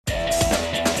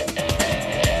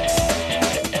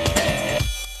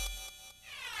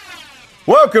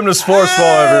Welcome to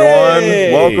Sportsball,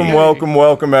 everyone.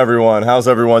 Welcome, everyone. How's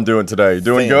everyone doing today?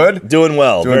 Doing good? Doing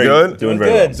well. Doing good? Doing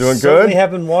very well. Doing Certainly good? have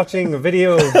been watching a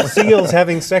video of seals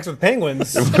having sex with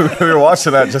penguins. We were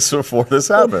watching that just before this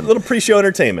happened. A little pre-show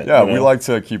entertainment. Yeah, we like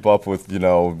to keep up with,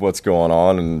 what's going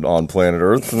on planet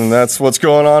Earth, and that's what's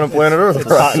going on planet Earth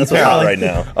That's what's hot right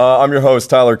now. I'm your host,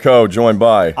 Tyler Coe, joined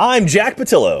by... I'm Jack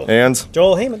Patillo. And...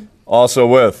 Joel Heyman. Also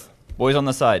with... Boys on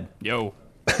the side. Yo.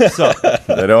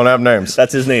 They don't have names.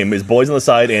 That's his name. Is Boys on the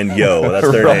Side and Yo.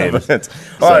 That's their names.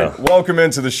 All right, welcome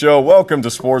into the show. Welcome to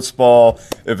Sportsball.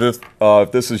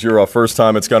 If this is your first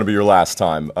time, it's going to be your last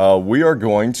time. We are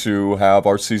going to have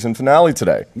our season finale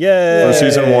today. Yay! For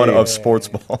season 1 of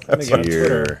Sportsball.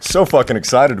 Here. So fucking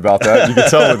excited about that. You can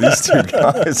tell with these two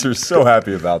guys are so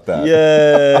happy about that.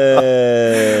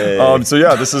 Yay! So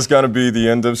yeah, this is going to be the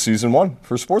end of season 1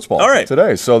 for Sportsball. All right.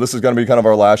 Today. So this is going to be kind of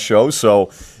our last show.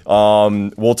 So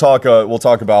we'll talk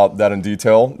about that in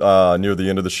detail near the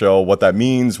end of the show, what that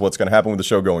means, what's going to happen with the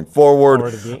show going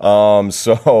forward.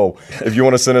 So if you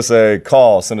want to send us a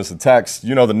call, send us a text,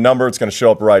 you know the number. It's going to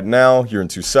show up right now here in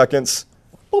 2 seconds.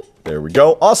 Boop. There we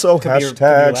go. Also,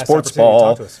 hashtag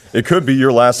Sportsball. It could be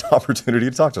your last opportunity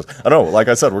to talk to us. I don't know. Like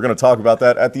I said, we're going to talk about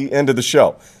that at the end of the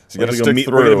show. So you got to stick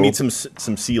through. We're going to meet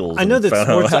some seals. I know that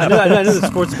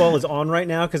Sportsball is on right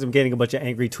now because I'm getting a bunch of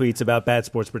angry tweets about bad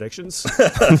sports predictions.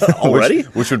 Already?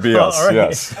 Which would be us, Already.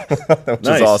 yes. Which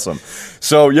is awesome.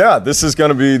 So, yeah, this is going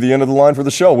to be the end of the line for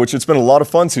the show, which it's been a lot of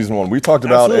fun season 1. We talked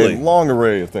about a long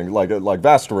array of things, like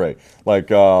vast array, like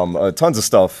tons of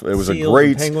stuff. It was Seals a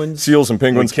great... and penguins. Seals and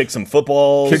penguins. We kicked some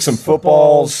footballs.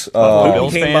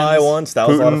 Putin came by once. That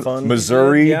was a lot of fun.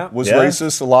 Missouri was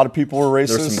racist. A lot of people were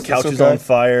racist. There were some couches on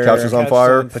fire. Couches on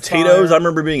fire. Potatoes. I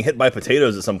remember being hit by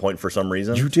potatoes at some point for some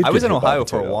reason. You did. I was in Ohio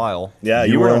for a while. Yeah,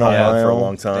 you were in Ohio for a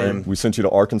long time. We sent you to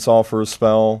Arkansas for a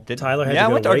spell. Tyler had I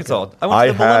to went go to to Arkansas. Waco. I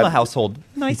went to the Bolema household.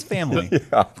 Nice family.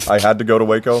 Yeah, I had to go to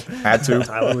Waco. Had to.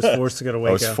 Tyler was forced to go to Waco.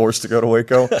 I was forced to go to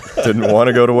Waco. Didn't want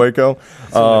to go to Waco.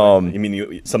 You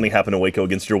mean something happened to Waco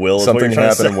against your will? Something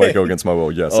happened in Waco against my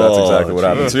will. Yes, that's exactly what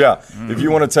happened. So yeah, if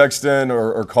you want to text in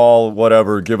or call,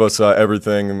 whatever, give us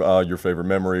everything, your favorite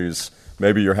memories.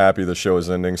 Maybe you're happy the show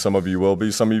is ending. Some of you will be.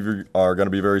 Some of you are going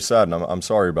to be very sad, and I'm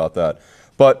sorry about that.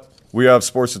 But we have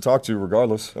sports to talk to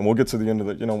regardless, and we'll get to the end of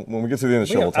the. When we get to the end of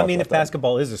the show, we'll talk about if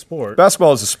basketball is a sport.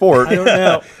 Basketball is a sport. I don't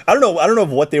know. I don't know if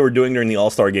what they were doing during the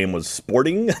All-Star game was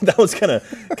sporting. That was kind of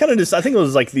just. I think it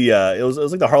was like the it was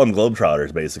like the Harlem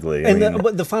Globetrotters basically. And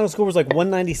the final score was like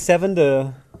 197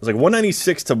 to. It was like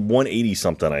 196 to 180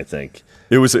 something. I think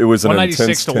it was an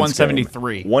 196 to intense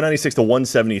 173. 196 to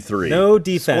 173. No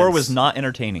defense. Score was not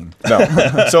entertaining. No.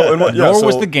 Nor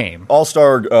was the game.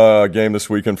 All-Star game this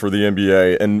weekend for the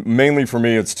NBA, and mainly for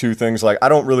me, it's two things. Like, I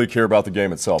don't really care about the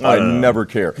game itself. I never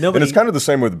care. And it's kind of the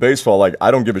same with baseball. Like,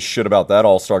 I don't give a shit about that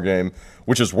All-Star game,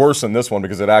 which is worse than this one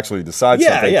because it actually decides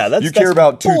something. Yeah, you care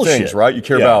about two things, right? You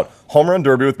care about home run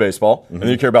derby with baseball, and then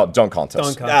you care about dunk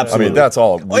contest. Absolutely. I mean, that's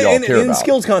all we all care about. And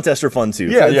skills contests are fun too.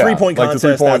 Yeah, yeah. Three-point contest,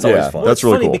 that's always fun. That's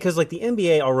really funny cool. because like the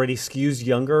NBA already skews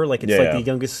younger. Like it's like the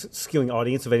youngest skewing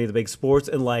audience of any of the big sports,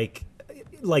 and like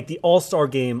the All-Star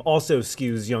game also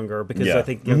skews younger because I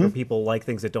think younger people like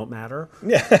things that don't matter.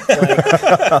 Yeah.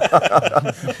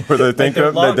 Where they think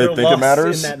it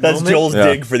matters. That's Joel's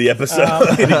dig for the episode.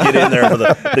 To get in there for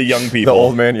the young people. The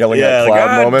old man yelling at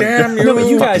cloud moment. Damn you. No, but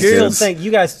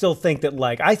you guys still think that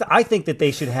like I think that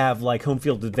they should have like home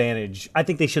field advantage. I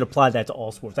think they should apply that to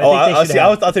all sports. I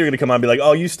thought they were going to come on and be like,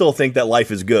 "Oh, you still think that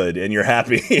life is good and you're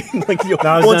happy." Once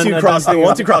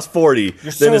you cross 40,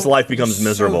 then his life becomes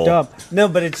miserable. So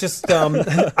no, but it's just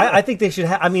I think they should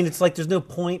have. I mean, it's like there's no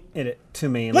point in it to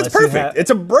me. That's perfect. It's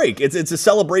a break. It's a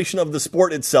celebration of the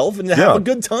sport itself and to have a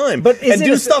good time. But and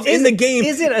do stuff in the game.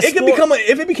 Is it a it could become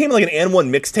if it became like an and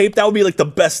one mixtape, that would be like the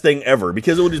best thing ever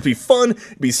because it would just be fun,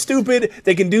 be stupid.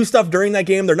 They can do stuff during that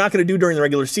game they're not going to do during the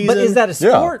regular season. But is that a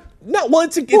sport? No, well,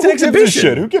 it's an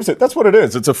exhibition. Who gives it? That's what it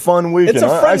is. It's a fun weekend.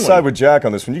 I side with Jack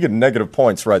on this one. You get negative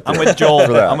points right there. I'm with Joel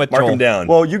for that. I'm with Mark Joel. him down.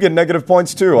 Well, you get negative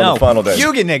points too on the final day.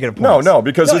 You get negative points. No,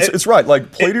 because it's right.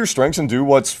 Like, play to your strengths and do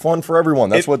what's fun for everyone.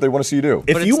 That's what they want to see you do.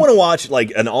 If you want to watch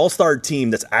like an all-star team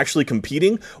that's actually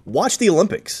competing, watch the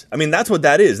Olympics. I mean, that's what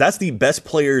that is. That's the best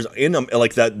players in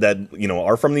like that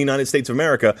are from the United States of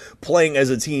America playing as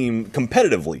a team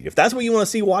competitively. If that's what you want to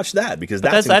see, watch that because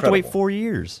that's I have to wait 4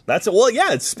 years.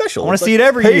 It's special. I want to see it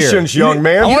every year. Patience, young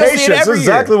man. Patience. This is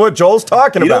exactly what Joel's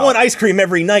talking about. You don't want ice cream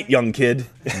every night, young kid.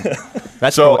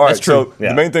 That's so. cool. All right. That's true. So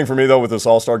the main thing for me though with this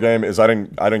All-Star game is I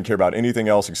didn't care about anything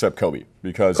else except Kobe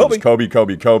because it was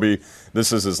Kobe.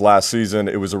 This is his last season.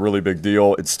 It was a really big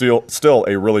deal. It's still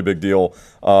a really big deal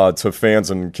to fans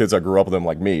and kids that grew up with him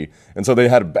like me. And so they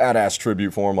had a badass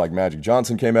tribute for him. Like Magic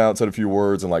Johnson came out, said a few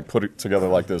words, and like put it together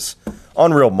like this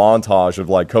unreal montage of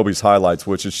like Kobe's highlights,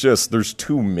 which is just there's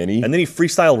too many. And then he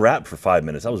freestyle rapped for 5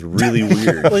 minutes. That was really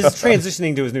weird. Well, he's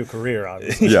transitioning to his new career,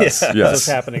 obviously. Yes. That's what's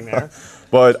happening there.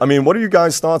 But I mean, what are you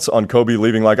guys' thoughts on Kobe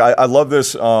leaving? Like, I love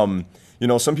this. You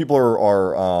know, some people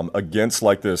are against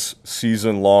like this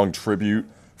season-long tribute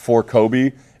for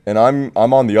Kobe, and I'm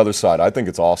on the other side. I think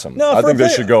it's awesome. No, I think they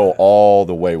should go all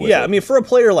the way with it. Yeah, I mean, for a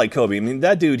player like Kobe, I mean,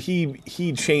 that dude,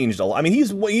 he changed a lot. I mean,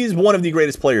 he's one of the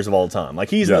greatest players of all time. Like,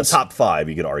 he's in the top 5,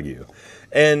 you could argue.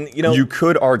 And you know, you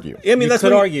could argue. I mean, that's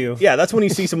when argue. Yeah, that's when you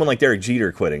see someone like Derek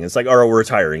Jeter quitting. It's like, or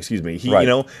retiring. Excuse me. You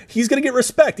know, he's gonna get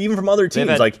respect even from other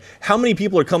teams. Like, how many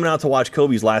people are coming out to watch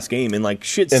Kobe's last game in like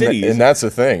shit cities? And that's the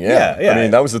thing. Yeah. I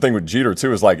mean, that was the thing with Jeter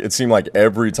too. Is like it seemed like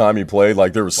every time he played,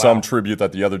 like there was some tribute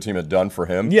that the other team had done for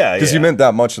him. Yeah, because he meant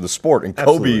that much to the sport. And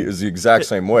Kobe is the exact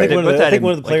same way. I think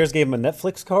one of the players gave him a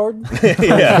Netflix card.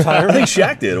 Yeah, I think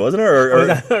Shaq did, wasn't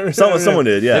it? Or someone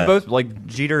did. Yeah, they both like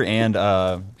Jeter and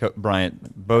Bryant.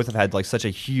 Both have had like such a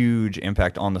huge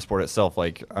impact on the sport itself.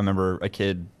 Like I remember a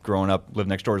kid growing up, lived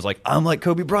next door, is like, I'm like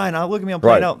Kobe Bryant. Look at me, I'm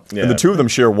playing out. Yeah. And the two of them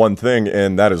share one thing,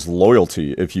 and that is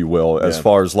loyalty, if you will, as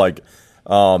far as like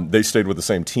they stayed with the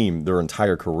same team their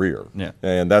entire career. Yeah.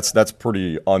 And that's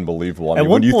pretty unbelievable. I mean,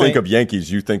 when you think of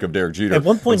Yankees, you think of Derek Jeter. At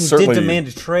one point, he did demand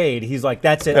a trade. He's like,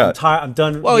 that's it, I'm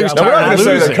done. Well, he was we're not going to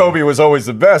say that Kobe was always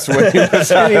the best when he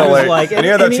was in LA. And he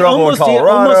had that trouble in Colorado.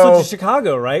 He almost went to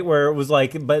Chicago, right? Where it was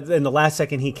like, but in the last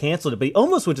second, he canceled it. But he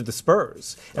almost went to the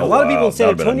Spurs. And a lot of people in San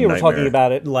Antonio were talking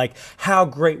about it, like, how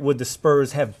great would the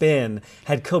Spurs have been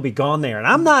had Kobe gone there? And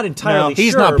I'm not entirely sure.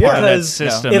 He's not part of that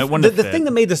system. The thing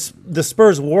that made the Spurs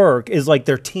work is like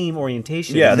their team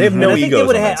orientation. Yeah, they have no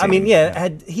egos. I mean,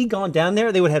 had he gone down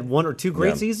there, they would have had 1 or 2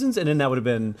 great seasons, and then that would have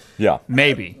been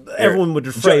maybe everyone would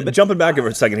defray. But jumping back over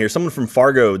a second here, someone from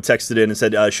Fargo texted in and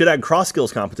said, should add cross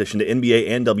skills competition to NBA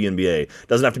and WNBA.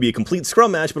 Doesn't have to be a complete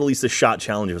scrum match, but at least a shot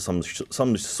challenge of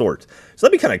some sort. So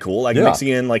that'd be kind of cool. Like mixing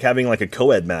in like having like a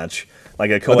co-ed match. Like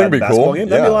a co-ed basketball game,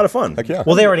 that'd be a lot of fun.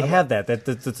 Well, they already have that.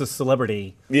 That's a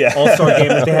celebrity all-star game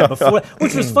that they had before,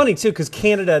 which was funny too, because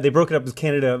Canada, they broke it up as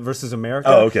Canada versus America.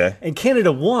 Oh, okay. And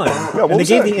Canada won, and they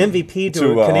gave the MVP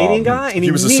to a Canadian guy. And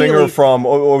he was a singer from.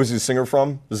 What was he a singer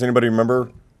from? Does anybody remember?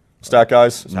 Stat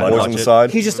guys, boys on the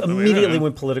side. He just immediately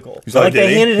went political. He's like,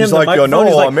 they handed him he's the like, microphone.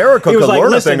 no, America could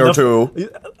learn a thing or two.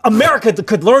 America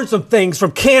could learn some things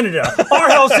from Canada. Our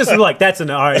health system, like, that's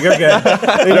enough. All right, you're good.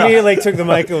 They immediately took the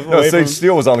mic away from Sage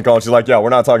Steele was on the call. She's like, yeah, we're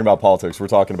not talking about politics. We're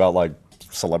talking about like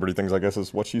celebrity things, I guess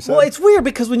is what she said. Well, it's weird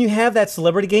because when you have that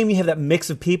celebrity game, you have that mix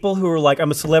of people who are like, I'm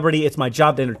a celebrity, it's my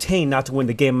job to entertain, not to win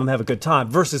the game, I'm gonna have a good time,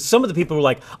 versus some of the people who are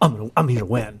like, I'm here to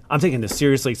win. I'm taking this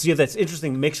seriously. So you have that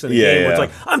interesting mix in the game where it's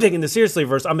like, I'm taking this seriously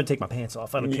versus I'm gonna take my pants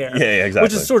off. I don't care. Yeah, exactly.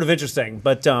 Which is sort of interesting.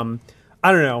 But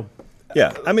I don't know.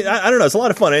 Yeah, I mean, I don't know. It's a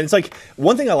lot of fun. And it's like,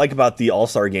 one thing I like about the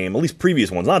All-Star game, at least previous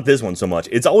ones, not this one so much,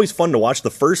 it's always fun to watch the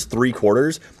first 3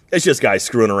 quarters. It's just guys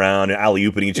screwing around and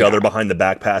alley-ooping each other behind the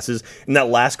back passes. In that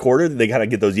last quarter, they kind of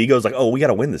get those egos like, oh, we got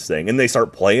to win this thing. And they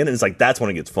start playing, and it's like, that's when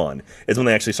it gets fun. It's when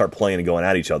they actually start playing and going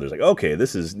at each other. It's like, okay,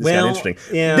 this is kind of interesting.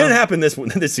 Yeah. Didn't happen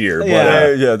this year.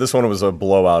 But, yeah, this one was a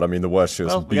blowout. I mean, the West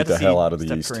just beat the hell out of the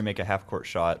Steph East. Curry make a half-court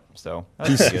shot, so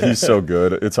he's so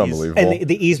good. It's unbelievable. And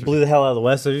the East blew the hell out of the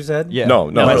West, as you said? Yeah. No,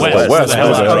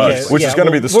 West, which is going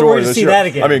to be the story this year.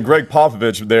 I mean, Greg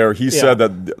Popovich there, he said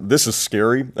that this is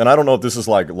scary, and I don't know if this is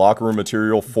like locker room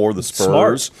material for the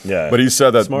Spurs, but he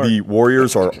said that the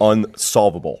Warriors are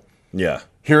unsolvable. Yeah.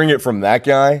 Hearing it from that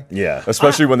guy,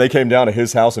 especially when they came down to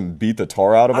his house and beat the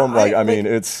tar out of him, I mean,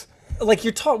 it's... Like,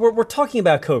 we're talking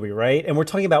about Kobe, right? And we're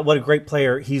talking about what a great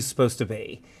player he's supposed to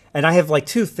be. And I have like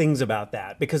 2 things about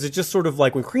that, because it's just sort of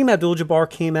like when Kareem Abdul-Jabbar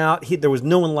came out, there was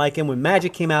no one like him. When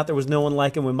Magic came out, there was no one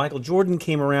like him. When Michael Jordan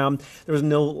came around, there was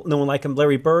no one like him.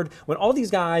 Larry Bird. When all these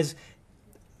guys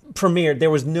premiered, there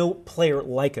was no player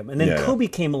like him. And then Kobe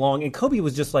came along, and Kobe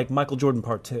was just like Michael Jordan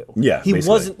Part 2. Yeah, he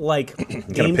wasn't like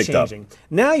game-changing.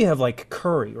 Now you have like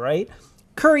Curry, right?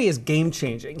 Curry is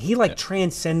game-changing. He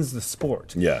transcends the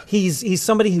sport. Yeah. He's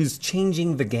somebody who's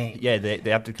changing the game. Yeah,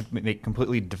 they have to make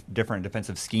completely different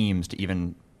defensive schemes to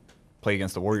even play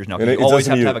against the Warriors now. You always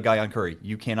have to have a guy on Curry.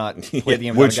 You cannot play the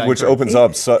game without a guy on Curry. Opens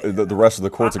up the rest of the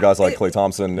court to guys like Klay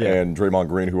Thompson and Draymond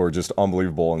Green, who are just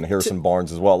unbelievable, and Harrison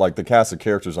Barnes as well. Like the cast of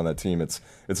characters on that team,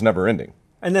 it's never ending.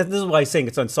 And this is why I'm saying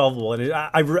it's unsolvable. And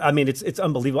I mean, it's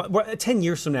unbelievable. 10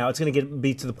 years from now, it's going to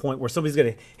be to the point where somebody's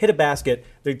going to hit a basket,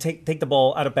 they take the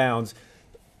ball out of bounds,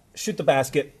 shoot the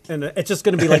basket, and it's just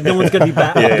going to be like no one's going to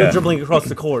be dribbling across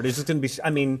the court. It's just going to be. I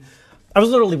mean, I was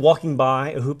literally walking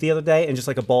by a hoop the other day, and just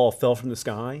like a ball fell from the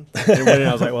sky. And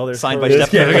I was like, "Well, there's signed by Curry."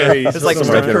 Steph Curry. It's like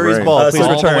Steph Curry's ball. Please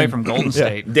all the way return. from Golden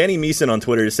State. Danny Meeson on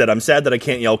Twitter said, "I'm sad that I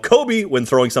can't yell Kobe when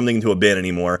throwing something into a bin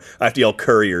anymore. I have to yell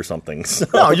Curry or something." So,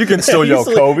 No, you can still yell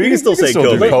Kobe. You can still say do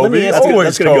Kobe. Let me ask you- Always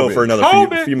That's going to go Kobe. for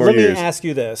another few more Let years. me ask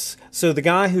you this: so the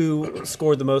guy who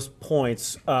scored the most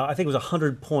points, I think it was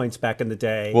 100 points back in the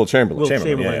day. Will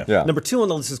Chamberlain. yeah. Number 2 on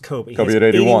the list is Kobe. Kobe He has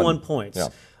at 81 points. Yeah.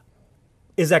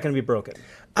 Is that going to be broken?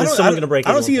 I Is don't, someone going to break?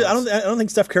 I don't see. 81 points? I don't think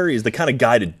Steph Curry is the kind of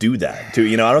guy to do that. I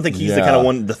don't think he's the Yeah. kind of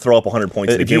one to throw up 100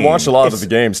 points in a If game. you watch a lot of the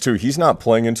games too, he's not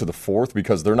playing into the fourth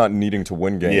because they're not needing to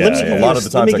win games. Yeah, A lot of the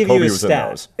times that Kobe was in stat.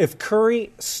 those. If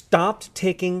Curry stopped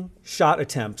taking shot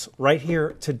attempts right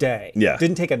here today, Yeah.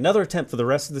 didn't take another attempt for the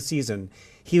rest of the season,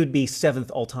 he would be 7th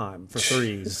all time for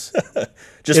threes.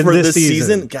 just in for this this season,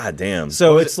 season. God damn.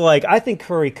 So it's like I think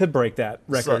Curry could break that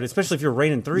record, especially if you're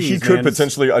raining threes. He could man.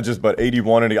 potentially, but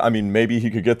 81, and I mean, maybe he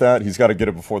could get that. He's got to get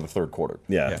it before the third quarter.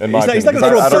 Yeah. In my He's not opinion, gonna because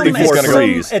throw I don't think he's 34 going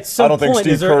to threes. At some I don't think point,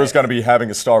 Steve is there- Kerr is going to be having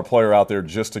a star player out there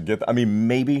just to get. I mean,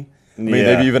 maybe. I mean,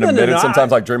 Yeah. maybe even a minute.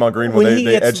 Sometimes like Draymond Green when he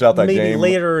they gets edged out that maybe game.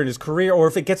 later in his career, or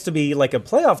if it gets to be like a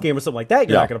playoff game or something like that,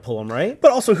 you're Yeah. not going to pull him, right?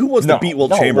 But also, who wants No, to beat Wilt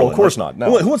no, well, Chamberlain? of course not,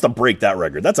 no. Who wants to break that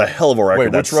record? That's a hell of a record. Wait,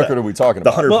 which That's record are we talking The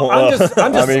about? 100 Well, point. I'm just,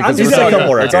 I mean, 'cause he's we're got a talking- couple more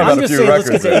we're records. talking about I'm a just few saying, let's get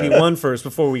records to there. 81 first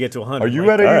before we get to 100. Are you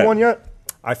at 81 yet?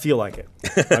 I feel like it.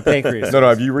 My pancreas. No,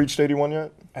 have you reached 81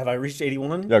 yet? Have I reached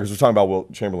 81? Yeah, because we're talking about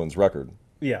Wilt Chamberlain's record.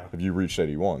 Yeah. Have you reached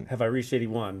 81? Have I reached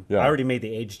 81? Yeah. I already made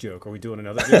the age joke. Are we doing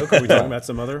another joke? Are we talking about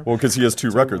some other? Well, because he has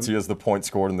 2 records. He has the point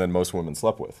scored and then most women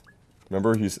slept with.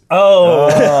 Remember, he's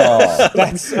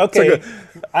That's okay.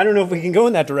 I don't know if we can go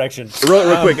in that direction.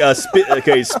 Real quick,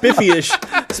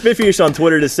 Spiffyish on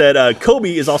Twitter just said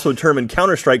Kobe is also a term in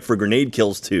Counter-Strike for grenade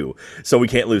kills too, so we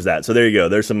can't lose that. So there you go.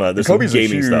 There's some Kobe's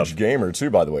gaming a huge stuff. gamer too,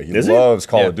 by the way. He Is he? loves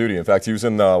Call Yeah. of Duty. In fact, he was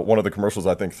in one of the commercials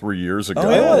I think 3 years ago.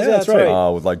 that's right.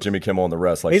 With like Jimmy Kimmel and the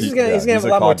rest. Like He's gonna have a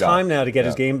lot more COD guy. time now to get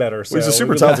his game better. So Well, he's a super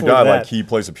we look talented forward guy. to Like that. he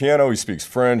plays the piano, he speaks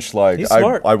French. Like He's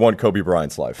smart. I want Kobe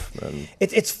Bryant's life. And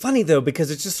It's funny though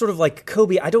because it's just sort of like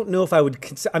Kobe. I don't know if I would.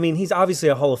 I mean, he's obviously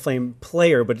a Hall of Fame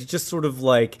player, but it's just sort of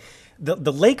like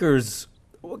the Lakers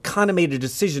kind of made a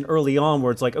decision early on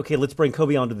where it's like, okay, let's bring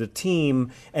Kobe onto the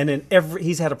team, and then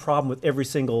he's had a problem with every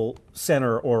single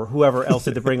center or whoever else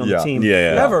that they bring on Yeah. the team,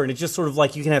 Yeah. ever. And it's just sort of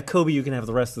like you can have Kobe, you can have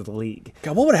the rest of the league.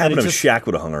 God, what would have And happened it if just- Shaq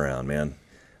would have hung around, man?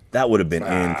 That would have been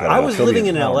incredible. I was Kobe- living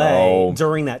in I don't LA know.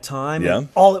 during that time. Yeah? And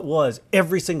all it was,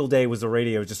 every single day was the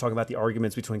radio just talking about the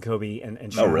arguments between Kobe and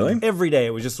Shaq. Oh, really? Every day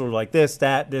it was just sort of like this,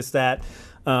 that.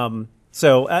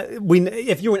 So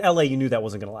if you were in LA, you knew that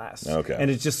wasn't going to last. Okay.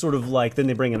 And it's just sort of like, then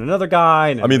they bring in another guy.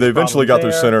 And I mean, they there's eventually got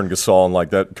problems their there. center and Gasol, and like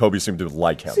that, Kobe seemed to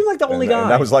like him. Seemed like the only And guy.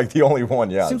 that was like the only one.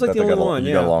 Yeah, Seems like that the they only got, one, you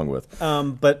yeah. got along with.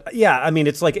 But yeah, I mean,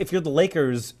 it's like if you're the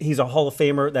Lakers, he's a Hall of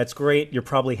Famer. That's great. You're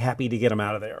probably happy to get him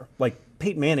out of there. Like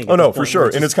Peyton Manning. Oh at no, this for point, sure.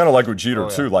 which And is- it's kind of like with Jeter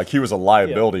too. Like he was a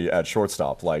liability at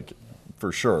shortstop. Like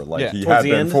for sure. Like Yeah. he Towards had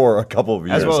the been end? for a couple of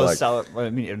years. As well like, as salary,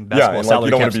 in yeah, basketball, and like salary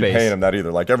you don't cap want to be space. paying him that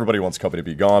either. Like everybody wants Kobe to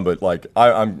be gone, but like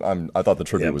I thought the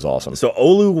tribute was awesome. So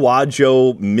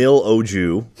Oluwajo Mil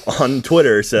Oju on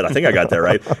Twitter said, I think I got that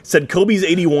right, said Kobe's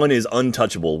 81 is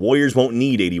untouchable. Warriors won't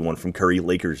need 81 from Curry.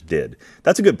 Lakers did.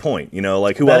 That's a good point. You know,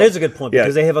 like who That else? is a good point Yeah.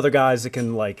 because they have other guys that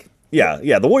can like.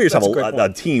 Yeah. The Warriors That's have a great a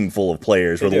point. team full of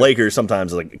players. Where the do. Lakers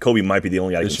sometimes like Kobe might be the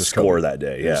only guy who It's can just score Kobe. that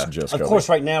day. It's Yeah. just Of Kobe. course,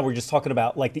 right now we're just talking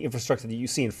about like the infrastructure that you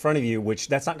see in front of you, which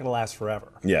that's not going to last forever.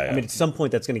 Yeah, I yeah. mean, at some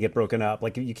point that's going to get broken up.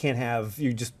 Like you can't have,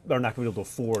 you just are not going to be able to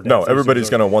afford. No, everybody's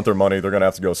going to want their money. They're going to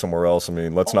have to go somewhere else. I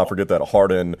mean, let's not forget that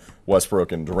Harden,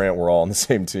 Westbrook, and Durant were all on the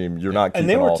same team. You're not And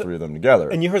they keeping were all t- three of them together.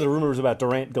 And you heard the rumors about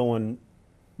Durant going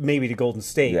maybe to Golden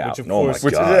State, Yeah. which of Oh my course.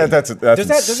 God. God. That's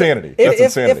insanity. If, That's if-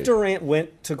 insanity. If Durant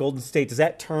went to Golden State, does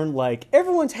that turn like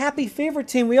everyone's happy favorite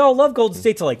team? We all love Golden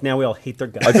State to like now we all hate their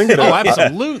guys. I think it, Oh,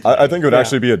 absolutely. I think it would Yeah.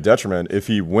 actually be a detriment if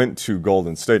he went to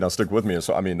Golden State. Now, stick with me.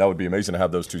 So, I mean, that would be amazing to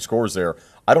have those two scores there.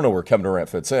 I don't know where Kevin Durant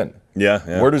fits in.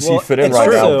 Yeah. Where does Well, he fit in it's right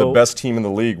now with also- the best team in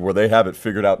the league where they have it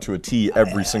figured out to a T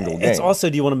every single game? It's also,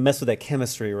 do you want to mess with that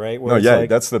chemistry, right? Where no, it's yeah, like-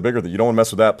 that's the bigger thing. You don't want to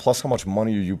mess with that. Plus, how much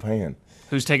money are you paying?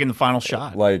 Who's taking the final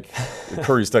shot? Like,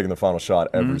 Curry's taking the final shot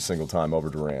every single time over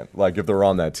Durant. Like, if they're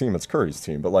on that team, it's Curry's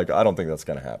team. But, like, I don't think that's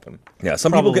going to happen. Yeah,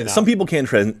 some people can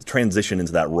transition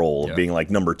into that role of being, like,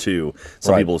 number 2.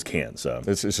 Some people can, so.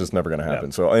 It's just never going to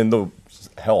happen. So, and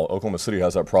Oklahoma City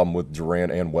has that problem with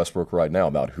Durant and Westbrook right now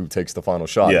about who takes the final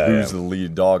shot, who's the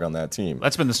lead dog on that team.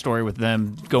 That's been the story with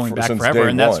them going back forever,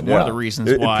 and that's one of the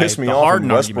reasons why it pissed me off when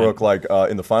Westbrook, like,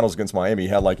 in the finals against Miami,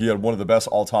 he had one of the best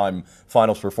all-time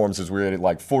finals performances where he had,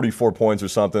 like, 44 points or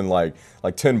something, like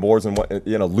 10 boards and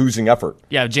losing effort.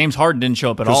 Yeah, James Harden didn't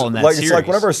show up at all in that series. It's like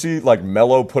whenever I see like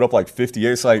Melo put up like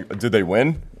 58, it's like, did they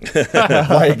win?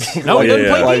 No, he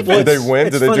didn't play defense. Did they win?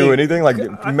 It's did they funny. do anything? Like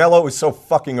Melo is so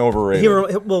fucking overrated.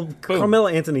 Carmelo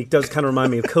Anthony does kind of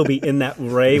remind me of Kobe in that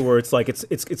way, where it's like it's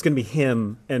going to be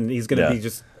him, and he's going to be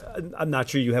just. I'm not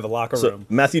sure you have a locker room.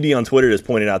 Matthew D on Twitter has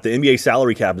pointed out the NBA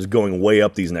salary cap is going way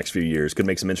up these next few years. Could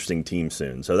make some interesting teams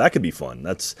soon. So that could be fun.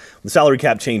 That's when the salary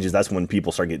cap changes. That's when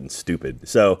people start getting stupid.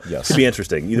 So it could be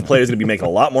interesting. Either players going to be making a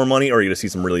lot more money, or you're going to see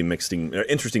some really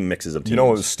interesting mixes of teams. You know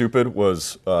what was stupid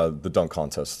was the dunk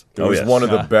contest. It was one of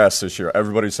the best this year.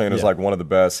 Everybody's saying it's like one of the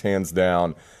best, hands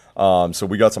down. So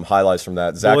we got some highlights from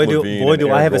that. Zach LaVine and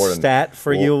Aaron I have Gordon. A stat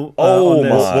for you. Oh, on this.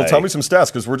 my. Well, tell me some stats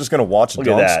because we're just going to watch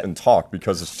dunks and talk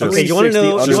because it's just. Okay, you want to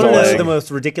know underleg. the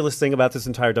most ridiculous thing about this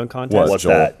entire dunk contest? What's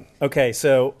that? Okay,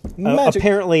 so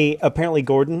apparently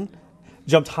Gordon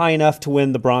jumped high enough to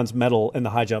win the bronze medal in the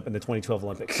high jump in the 2012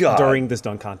 Olympics during this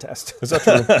dunk contest. Is that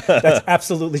true? That's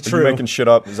absolutely true. Are you making shit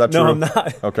up? Is that true? No, I'm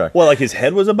not. Okay. Well, like his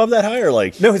head was above that high, or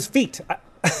like No, his feet.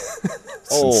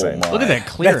 Insane. my. Look at that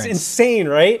clearance. That's insane,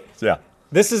 right? Yeah.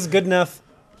 This is good enough.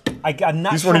 I'm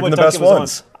not These sure weren't what even the dunk best it was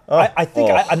ones. on. I think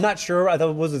I'm not sure. I thought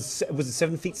it was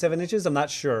 7 feet 7 inches. I'm not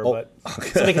sure, but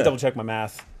somebody can double check my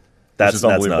math. That's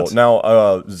unbelievable. Nuts.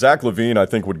 Now, Zach LaVine, I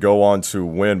think, would go on to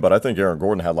win, but I think Aaron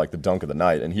Gordon had like the dunk of the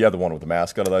night, and he had the one with the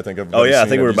mascot that I think everybody's I seen.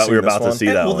 think we were Have you about seen to see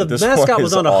that Well, one. the This mascot one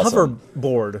was is on a awesome.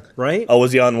 hoverboard, right? Oh,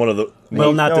 was he on one of the?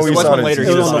 Well, not this he's one. on It his-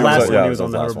 was on the he's last on- one. yeah, He was it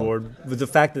on the was on the last hoverboard. With the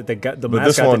fact that the But mascot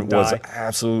this one didn't was die.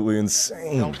 absolutely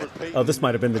insane. Oh, this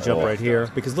might have been the jump right here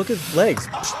because look at his legs.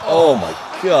 Oh my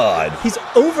God! He's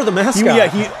over the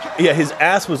mascot. His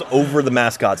ass was over the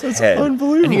mascot's head.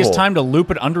 Unbelievable. And he has time to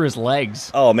loop it under his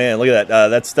legs. Oh man, look at that.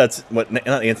 That's what?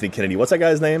 Not Anthony Kennedy. What's that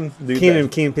guy's name? Dude,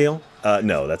 Keenan Peele.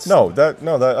 No, that's No, that.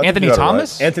 I think Anthony you got it right.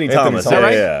 Thomas? Anthony Thomas. Thomas. Is that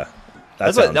right? Yeah.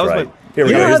 That Sounds was right. what. Here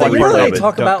we You go. know Here's how like they part of really it.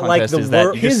 talk about like the is that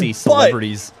word. you just see His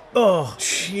celebrities. Oh,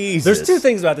 Jesus. there's two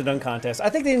things about the dunk contest. I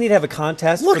think they need to have a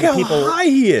contest Look for the how people high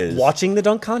he is. watching the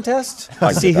dunk contest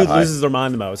I to see get who that high. loses their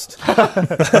mind the most. And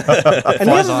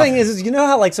the other thing is, you know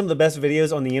how like some of the best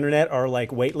videos on the internet are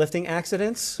like weightlifting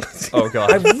accidents? Oh I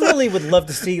god. really would love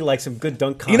to see like some good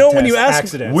dunk contest You know, when you ask-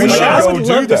 accidents. We Like, should I go would do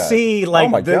love to that. see Oh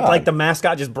my God. like the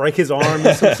mascot just break his arm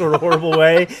in some sort of horrible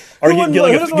way. Or Who you wouldn't- get who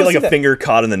like, doesn't get wanna like see a that? finger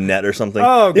caught in the net or something.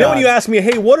 Oh, You know when God. you ask me,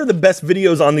 hey, what are the best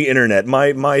videos on the internet?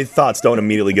 My thoughts don't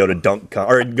immediately go to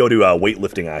or go to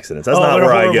weightlifting accidents. That's not they're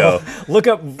where I go. horrible. Look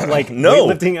up like No,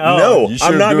 weightlifting. no, You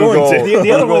I'm should not Google- going to.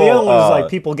 The other one Google, was like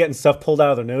people getting stuff pulled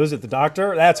out of their nose at the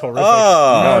doctor. That's horrific.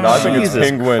 Oh, No, I think it's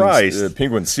Jesus Christ.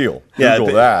 penguin seal. Yeah,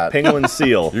 Google that. Penguin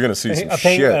seal. You're gonna see some a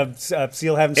shit.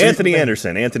 seal having Anthony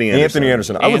Anderson. Anthony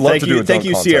Anderson. I would And love thank to you- do a thank dunk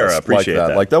you, contest Sierra. like Appreciate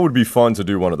that. Like that would be fun to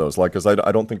do one of those. Like, because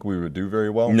I don't think we would do very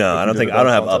well. No, if I we don't did think a I don't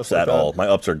dunk have contest ups at like all. that. My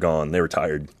ups are gone. They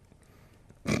retired.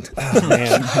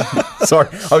 Man. Sorry,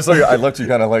 I left you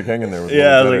kind of like hanging there. With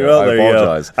Yeah, I was like, well, there you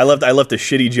apologize. go. I left a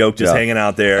shitty joke just Yeah. hanging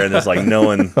out there, and it's like no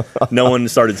one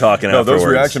started talking No, afterwards.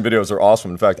 those reaction videos are awesome.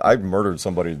 In fact, I murdered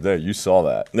somebody today. You saw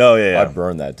that? Oh, yeah, yeah. I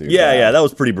burned that dude. Yeah, down. yeah, that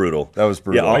was pretty brutal. That was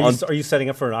brutal. Yeah, Are you setting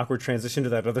up for an awkward transition to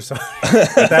that other side?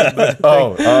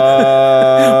 Oh,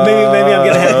 maybe I'm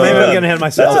getting ahead of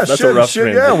myself. That's a rough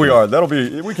shit. Yeah, we are.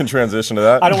 We can transition to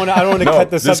that. I don't want to No, cut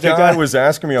the this subject guy out. was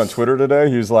asking me on Twitter today.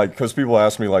 He was like, because people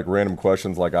ask me like random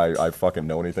questions, like I fucking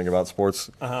know anything about sports.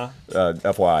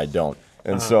 FYI, I don't.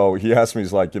 And so he asked me,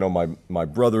 he's like, my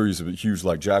brother, he's a huge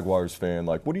like Jaguars fan.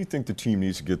 Like, what do you think the team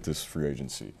needs to get this free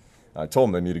agency? I told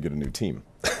him they need to get a new team.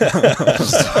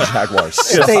 Jaguars.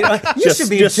 You should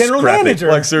be a general scrap it. manager.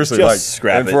 Like seriously, Just like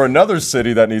scrap and it. for another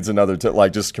city that needs another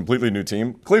like just completely new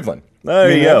team, Cleveland.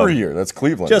 There you go. Every year, that's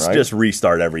Cleveland. Just right? just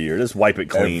restart every year. Just wipe it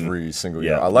clean. Every single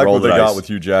Yeah, year. I like roll what they the got dice. with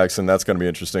Hugh Jackson. That's going to be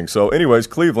interesting. So, anyways,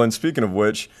 Cleveland. Speaking of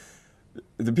which,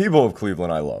 the people of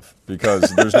Cleveland I love because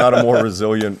there's not a more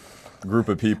resilient group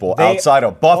of people outside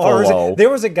of Buffalo. There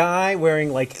was a guy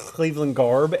wearing like Cleveland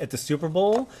garb at the Super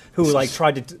Bowl who like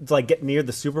tried to like get near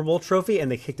the Super Bowl trophy,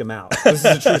 and they kicked him out. This is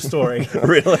a true story.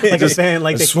 Really? Like just saying,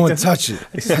 like I just want to touch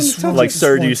it. Like,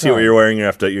 sir, do you see what you're wearing?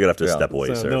 You're gonna have to step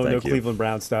away, sir. No, Thank you. Cleveland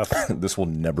Brown stuff. This will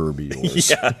never be yours.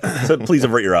 Yeah. So please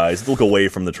avert your eyes. Look away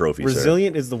from the trophy,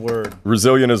 Resilient is the word.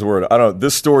 Resilient is the word. I don't know.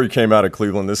 This story came out of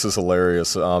Cleveland. This is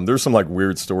hilarious. There's some like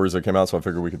weird stories that came out, so I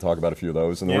figured we could talk about a few of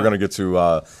those. And then we're going to get to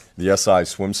the SI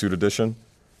swimsuit edition,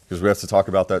 because we have to talk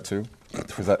about that too.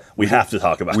 We have to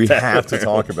talk about that. We have to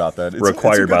talk about that. It's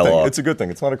required by law. It's a good thing.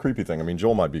 It's not a creepy thing. I mean,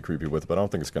 Joel might be creepy with it, but I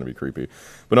don't think it's going to be creepy.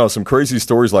 But no, some crazy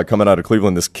stories like coming out of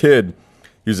Cleveland. This kid,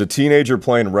 he was a teenager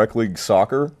playing rec league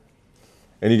soccer,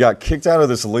 and he got kicked out of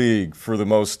this league for the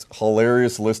most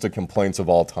hilarious list of complaints of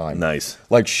all time. Nice.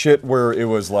 Like shit where it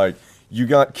was like, you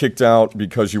got kicked out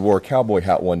because you wore a cowboy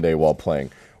hat one day while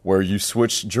playing, where you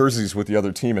switched jerseys with the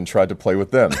other team and tried to play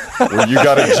with them, where you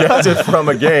got ejected from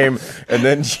a game and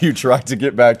then you tried to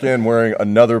get back in wearing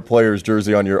another player's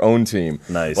jersey on your own team.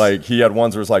 Nice. Like he had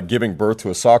ones where it was like giving birth to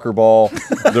a soccer ball.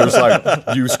 There's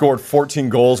like you scored 14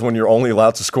 goals when you're only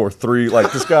allowed to score 3.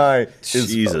 Like this guy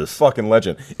is a fucking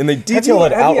legend. And they detail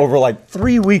it out over like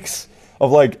 3 weeks.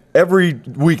 Of like every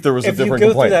week there was a different complaint. If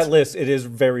you go through that list, it is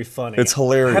very funny. It's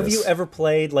hilarious. Have you ever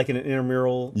played like in an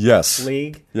intramural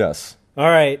league? Yes. All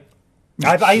right.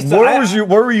 I used to,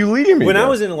 where were you leading me? When I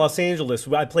was in Los Angeles,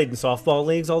 I played in softball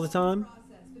leagues all the time.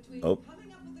 Oh.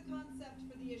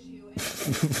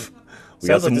 We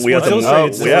got some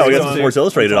Sports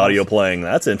Illustrated audio playing.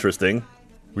 That's interesting.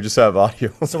 We just have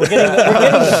audio. So we're getting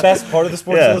the best part of the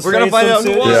Sports Illustrated. We're gonna find out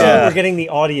who won. Yeah. We're getting the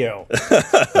audio.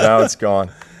 Now it's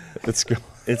gone. It's gone.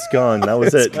 It's gone. That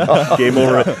was it. Game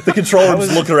over. The controller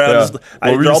just looked around.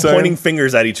 They're all pointing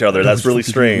fingers at each other. That's really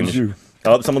strange.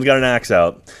 Oh, someone's got an axe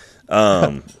out.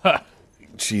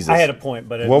 Jesus. I had a point,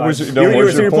 but what was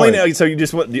your point? Playing, so you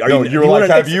just went. You were like,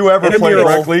 have you ever played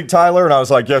rec league, Tyler? And I was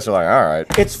like, yes. You're like, all right.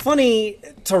 It's funny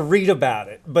to read about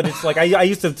it, but it's like I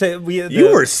used to.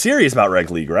 You were serious about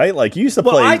rec league, right? Like you used to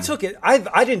play. Well, I took it. I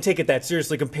didn't take it that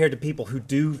seriously compared to people who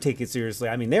do take it seriously.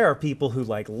 I mean, there are people who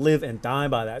like live and die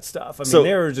by that stuff. I mean,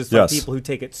 there are just people who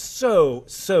take it so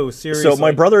seriously. So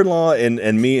my brother-in-law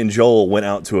and me and Joel went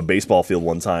out to a baseball field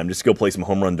one time just to go play some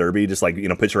home run derby, just like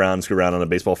pitch around and screw around on a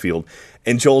baseball field.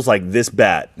 And Joel's like, this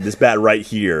bat right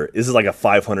here, this is like a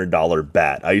 $500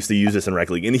 bat. I used to use this in rec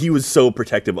league, and he was so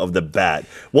protective of the bat.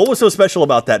 What was so special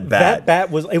about that bat? That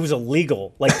bat was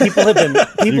illegal. Like people have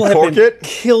been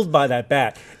killed by that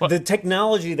bat. The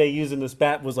technology they use in this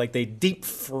bat was like they deep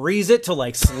freeze it to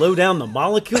like slow down the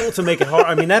molecule to make it hard.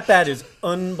 I mean, that bat is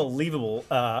unbelievable.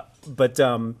 But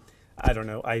I don't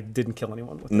know. I didn't kill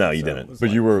anyone with it. No, you didn't.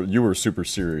 But you were a super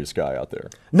serious guy out there.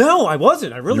 No, I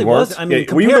wasn't. I really wasn't. I mean,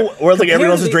 or like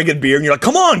everyone else is drinking beer, and you're like,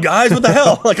 "Come on, guys, what the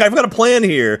hell? Like, I've got a plan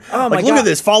here. Oh my God. Look at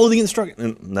this. Follow the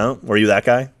instructions." No, were you that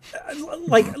guy?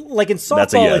 Like in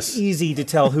softball, it's easy to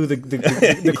tell who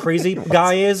the crazy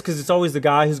guy is because it's always the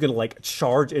guy who's going to like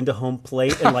charge into home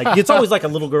plate and like it's always like a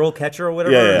little girl catcher or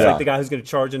whatever. It's like the guy who's going to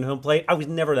charge into home plate. I was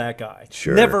never that guy.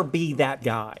 Sure. Never be that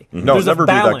guy. Mm-hmm. No, never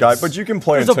be that guy. But you can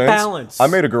play intense. There's a balance. I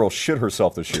made a girl shit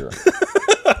herself this year.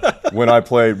 When we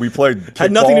played kickball.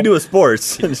 Had nothing to do with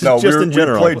sports. Just in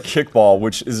general. We played kickball,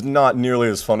 which is not nearly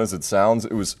as fun as it sounds.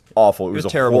 It was awful. It was a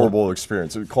horrible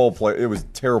experience. It was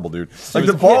terrible, dude. Like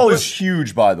the ball is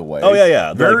huge, by the way. Oh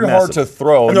yeah. Very hard to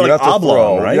throw. And you have to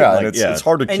throw, right? Yeah, and it's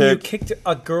hard to kick. And you kicked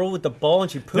a girl with the ball and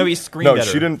she pooped. No, he screamed at her. No,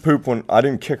 she didn't poop when I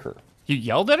didn't kick her. You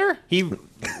yelled at her? He ran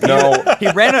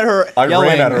at her. I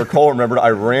ran at her. Cole remembered. I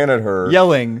ran at her.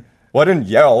 Yelling. Well, I didn't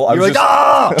yell. I was like,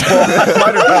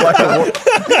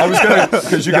 I was gonna,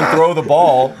 because you can throw the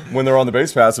ball when they're on the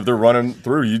base pass. If they're running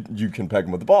through, you can peg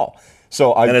them with the ball.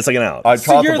 And it's like an out.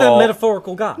 So you're that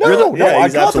metaphorical guy. No, I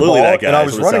he's caught the ball, that guy. and I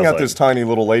was running at this tiny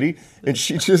little lady, and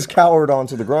she just cowered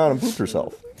onto the ground and pooped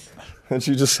herself. And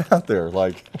she just sat there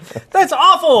like... That's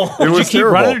awful! Did you keep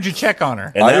running or did you check on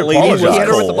her? And that lady was hit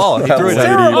her with the ball. He threw it at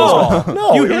her.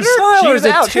 No, you hit her? She was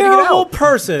a terrible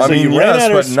person. I mean, you ran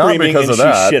at her but not screaming because and of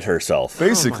that. she shit herself.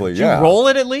 Basically, Did you roll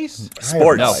it at least?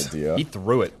 Sports. I have no idea. He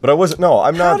threw it. But I wasn't... No,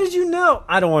 I'm not... How did you know?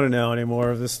 I don't want to know any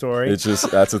more of this story. It's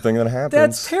just... That's a thing that happens.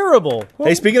 That's terrible.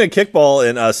 Hey, speaking of kickball,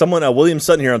 and someone, William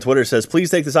Sutton here on Twitter says, please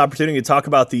take this opportunity to talk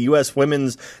about the U.S.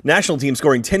 women's national team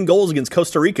scoring 10 goals against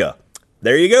Costa Rica.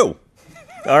 There you go.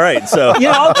 All right, so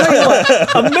I'll tell you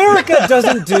what. America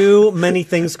doesn't do many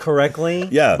things correctly.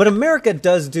 Yeah, but America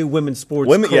does do women's sports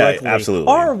correctly. Yeah,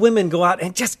 absolutely. Our women go out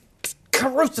and just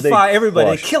crucify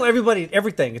everybody, they kill everybody,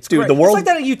 everything. It's great. It's like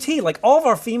that at UT. Like all of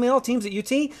our female teams at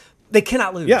UT, they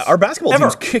cannot lose. Yeah, our basketball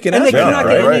team's kicking ass. And they cannot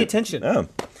get any attention. Yeah.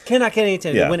 Cannot get any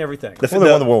attention. They win everything. They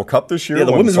won the World Cup this year. Yeah,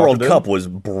 the Women's World Cup was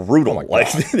brutal.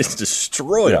 It's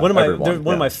destroyed. One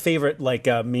of my favorite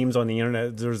memes on the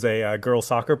internet. There's a girl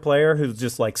soccer player who's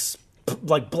just like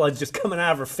blood's just coming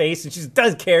out of her face, and she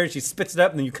doesn't care. She spits it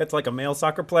up, and then you cut to like a male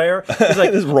soccer player. He's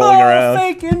like, just rolling around.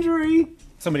 Fake injury.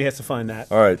 Somebody has to find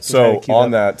that. All right, so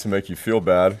on that, to make you feel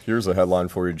bad, here's a headline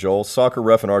for you, Joel. Soccer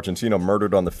ref in Argentina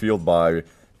murdered on the field by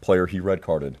player he red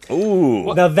carded.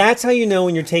 Ooh. Now that's how you know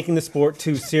when you're taking the sport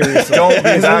too seriously. Don't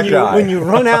be that guy. When you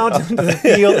run out into the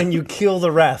field and you kill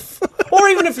the ref. Or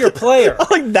even if you're a player.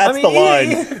 That's the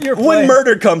line. When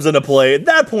murder comes into play, at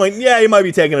that point, you might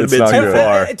be taking it a bit too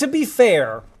far. To be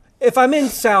fair, if I'm in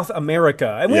South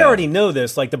America, and we already know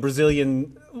this, like the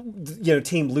Brazilian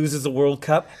team loses the World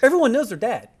Cup, everyone knows they're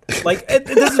dead. Like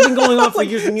this has been going on for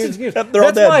years and years and years. That's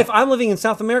why if I'm living in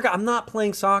South America, I'm not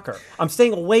playing soccer. I'm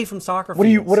staying away from soccer.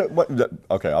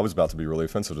 Okay, I was about to be really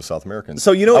offensive to South Americans.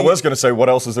 So I was going to say, what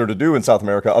else is there to do in South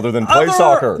America other than play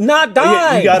soccer? Not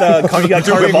die. You got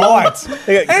carnival.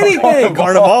 Anything.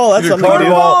 Carnival. That's something to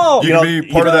do. You can be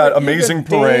part of that amazing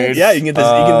parade. Yeah, you can get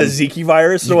the Zika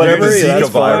virus or whatever. The Zika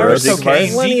virus.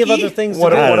 Plenty of other things.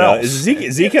 What else?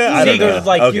 Zika? I don't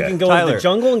know. You can go into the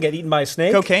jungle and get eaten by a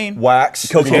snake. Cocaine.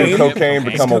 Wax. Cocaine,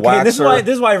 become a waxer.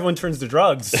 This is why everyone turns to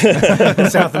drugs in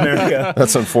South America.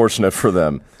 That's unfortunate for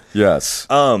them. Yes.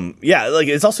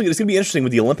 It's also going to be interesting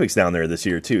with the Olympics down there this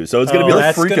year too. So it's going to be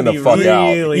freaking the fuck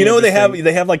out. You know, they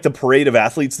have like the parade of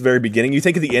athletes at the very beginning. You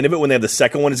think at the end of it, when they have the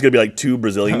second one, it's going to be like 2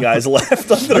 Brazilian guys left.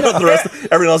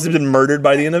 Everyone else has been murdered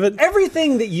by the end of it.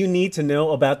 Everything that you need to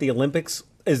know about the Olympics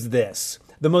is this: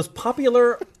 the most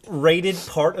popular rated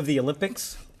part of the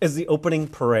Olympics is the opening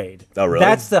parade. Oh, really?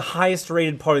 That's the highest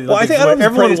rated part of the Olympics. I think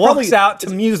everyone walks out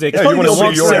to music. Yeah, you want to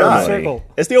see your ceremony.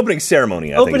 It's the opening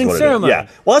ceremony. Opening ceremony. Yeah.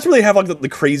 Well, that's where they have like the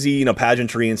crazy,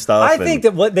 pageantry and stuff. I think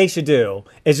that what they should do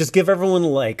is just give everyone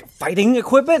like fighting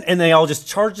equipment, and they all just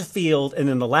charge the field, and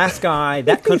then the last guy,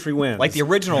 that country wins. Like the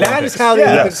original That Olympics. is how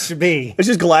the Olympics should be. It's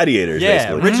just gladiators.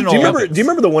 Yeah, basically. original. Do you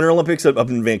remember the Winter Olympics up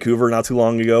in Vancouver not too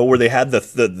long ago, where they had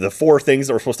the 4 things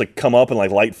that were supposed to come up and like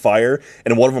light fire,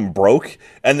 and one of them broke,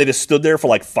 and they just stood there for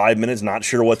like 5 minutes, not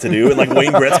sure what to do, and like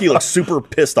Wayne Gretzky looked super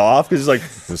pissed off because he's like,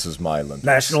 "This is my Olympics."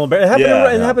 National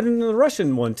embarrassment. It happened in the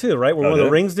Russian one too, right? Where one of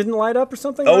the rings didn't light up or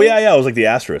something. Oh right? yeah, it was like the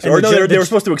asterisk. Or no, they were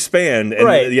supposed to expand, and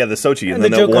the Sochi, and the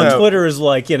joke on Twitter is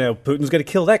like, Putin's going to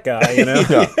kill that guy.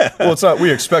 Well, it's not. We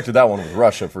expected that one with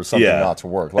Russia for something not to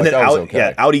work. Like, and then that was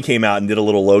okay. Audi came out and did a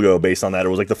little logo based on that. It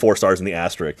was like the 4 stars and the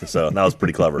asterisk. So that was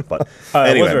pretty clever. But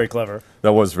anyway, it was very clever.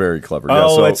 That was very clever.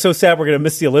 It's so sad. We're going to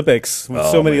miss the Olympics with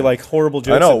so many like horrible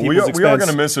jokes. I know at we people's are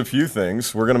going to miss a few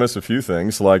things. We're going to miss a few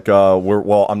things. Like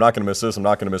I'm not going to miss this. I'm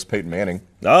not going to miss Peyton Manning.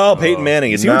 Oh, Peyton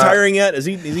Manning. Is he retiring yet? Is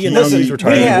he announced he's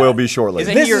retiring? He will be shortly.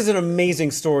 This is an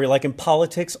amazing story. Like in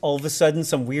politics, all of a sudden,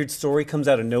 some weird story comes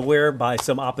out of nowhere by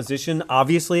some opposition.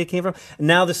 Obviously, it came from.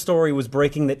 Now the story was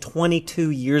breaking that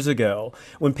 22 years ago,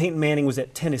 when Peyton Manning was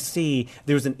at Tennessee,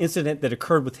 there was an incident that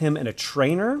occurred with him and a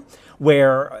trainer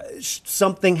where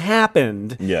something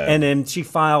happened, and then she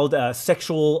filed a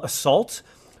sexual assault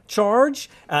charge.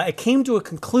 It came to a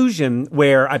conclusion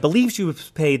where I believe she was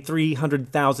paid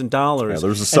 $300,000. There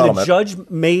was a settlement. And the judge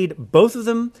made both of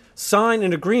them sign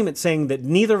an agreement saying that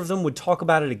neither of them would talk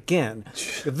about it again.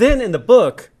 Then in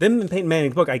Peyton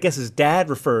Manning's book, I guess his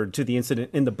dad referred to the incident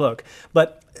in the book,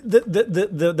 but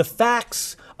the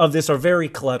facts of this are very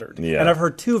cluttered. Yeah. And I've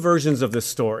heard 2 versions of this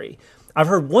story. I've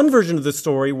heard one version of the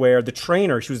story where the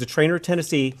trainer, she was the trainer at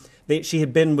Tennessee, she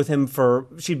had been with him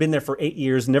she'd been there for 8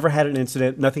 years, never had an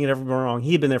incident, nothing had ever gone wrong.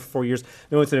 He had been there for 4 years,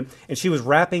 no incident, and she was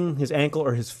wrapping his ankle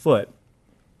or his foot.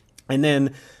 And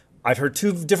then I've heard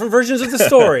 2 different versions of the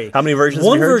story. How many versions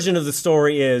One have you heard? version of the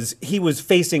story is he was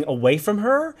facing away from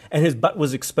her and his butt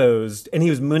was exposed and he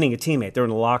was mooning a teammate. They're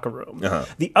in the locker room. Uh-huh.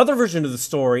 The other version of the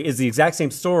story is the exact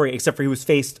same story except for he was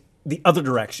faced the other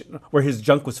direction where his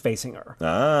junk was facing her.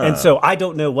 And so I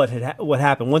don't know what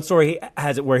happened. One story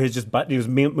has it where he was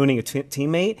mooning a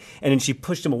teammate and then she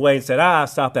pushed him away and said,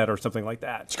 stop that, or something like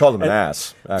that. She called him an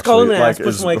ass. She called him an ass,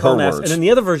 pushed him away, called him an ass. And then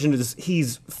the other version is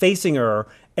he's facing her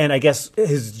and I guess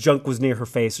his junk was near her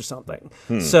face or something.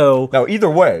 So now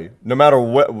either way, no matter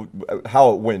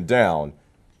how it went down,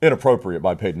 inappropriate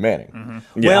by Peyton Manning.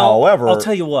 Mm-hmm. Well, however, I'll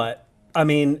tell you what. I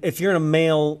mean, if you're in a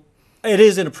male, it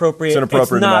is inappropriate. It's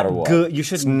inappropriate no matter what. Good. You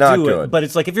shouldn't do it. But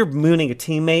it's like if you're mooning a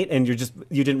teammate and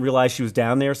you didn't realize she was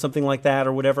down there or something like that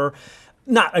or whatever.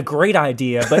 not a great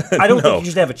idea, but I don't No, think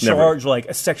you should have a charge never. like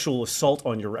a sexual assault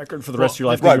on your record for the rest of your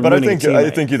life. Right, but I ruining think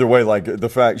a teammate. either way, like the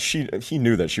fact he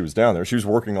knew that she was down there. She was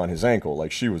working on his ankle.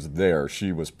 Like she was there.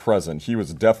 She was present. He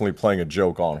was definitely playing a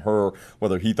joke on her.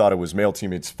 Whether he thought it was male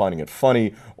teammates finding it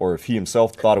funny, or if he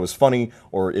himself thought it was funny,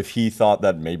 or if he thought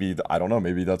that maybe I don't know.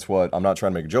 Maybe that's what I'm not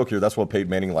trying to make a joke here. That's what Peyton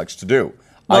Manning likes to do.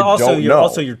 Well, I don't know.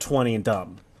 Also, you're 20 and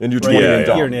dumb. And you're 20 and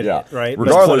dumb. You're an idiot, right?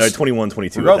 Regardless, 21,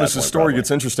 22. Regardless, the story gets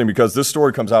interesting because this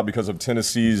story comes out because of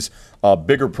Tennessee's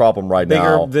bigger problem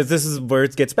now. This is where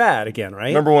it gets bad again, right?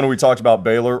 Remember when we talked about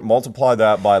Baylor? Multiply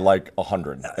that by like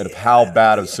 100 and of how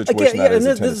bad of a situation that is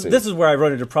in Tennessee. This is where I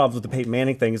run into problems with the Peyton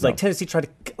Manning thing. It's like Tennessee tried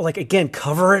to,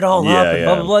 cover it all up and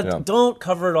blah, blah, blah. Yeah. Don't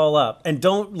cover it all up and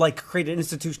don't, create an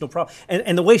institutional problem.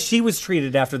 And the way she was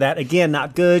treated after that, again,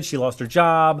 not good. She lost her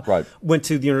job. Right. Went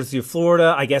to the University of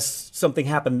Florida. I guess something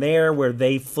happened there where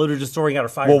they floated a story, got her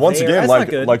fired. Well, once there.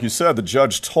 again, like you said, the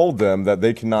judge told them that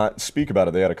they cannot speak about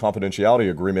it. They had a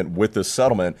confidentiality agreement with this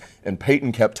settlement, and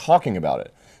Peyton kept talking about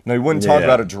it. Now, he wouldn't talk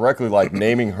about it directly, like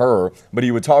naming her, but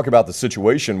he would talk about the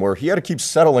situation where he had to keep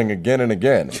settling again and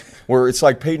again, where it's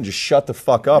like, Peyton, just shut the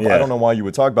fuck up. I don't know why you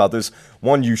would talk about this.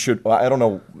 One, you should, I don't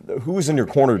know, who is in your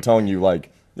corner telling you,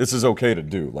 this is okay to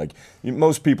do.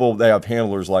 Most people, they have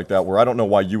handlers like that where I don't know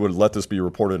why you would let this be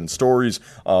reported in stories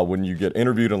when you get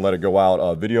interviewed and let it go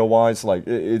out video-wise.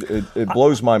 It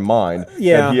blows my mind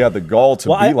that he had the gall to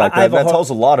be like that. That tells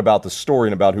a lot about the story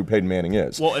and about who Peyton Manning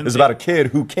is. It's about a kid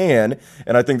who can,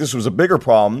 and I think this was a bigger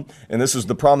problem, and this is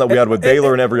the problem that we had with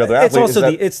Baylor and every other athlete. It's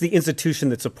also it's the institution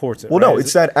that supports it. Well, no,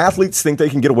 it's that athletes think they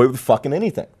can get away with fucking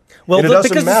anything. Well, and it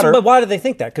doesn't matter. But why do they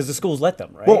think that? Because the schools let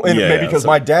them, right? Well, and maybe because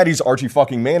my daddy's Archie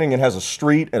fucking Manning and has a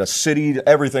street and a city,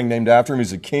 everything named after him.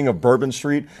 He's the king of Bourbon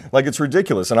Street. It's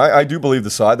ridiculous. And I do believe the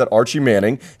side that Archie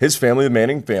Manning, his family, the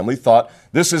Manning family, thought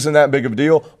this isn't that big of a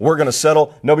deal. We're going to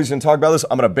settle. Nobody's going to talk about this.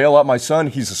 I'm going to bail out my son.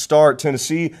 He's a star at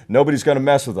Tennessee. Nobody's going to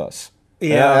mess with us.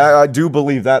 Yeah, I do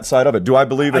believe that side of it. Do I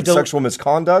believe it's sexual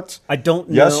misconduct? I don't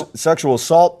know. Yes, sexual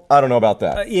assault? I don't know about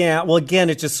that. Well, again,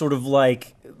 it's just sort of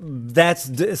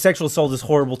sexual assault is a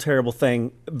horrible, terrible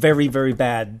thing. Very, very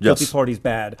bad. Guilty party's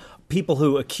bad. People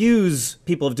who accuse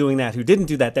people of doing that who didn't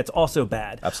do that, that's also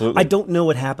bad. Absolutely. I don't know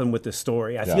what happened with this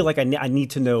story. I feel like I need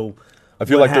to know. I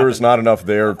feel like there is not enough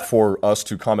there for us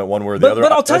to comment one way or the other.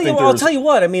 But I'll tell you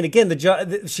what. I mean, again,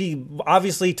 she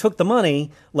obviously took the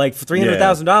money, for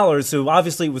 $300,000. So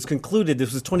obviously it was concluded.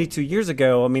 This was 22 years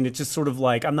ago. I mean, it's just sort of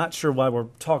I'm not sure why we're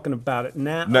talking about it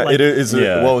now. No, it is.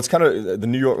 Well, it's kind of the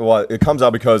New York. Well, it comes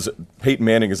out because Peyton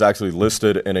Manning is actually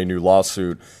listed in a new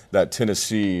lawsuit that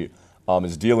Tennessee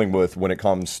is dealing with when it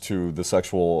comes to the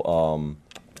sexual.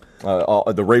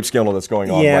 The rape scandal that's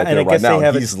going on right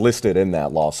now. He's listed in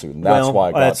that lawsuit, and that's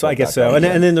why. I guess so. And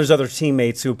then there's other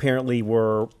teammates who apparently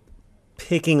were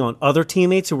picking on other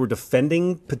teammates who were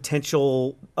defending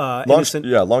potential innocent.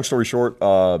 Long story short,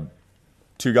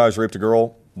 2 guys raped a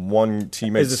girl. One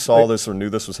teammate saw this or knew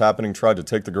this was happening, tried to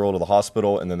take the girl to the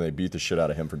hospital, and then they beat the shit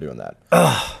out of him for doing that.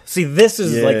 See, this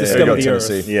is the scum of the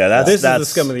earth. Yeah, this is the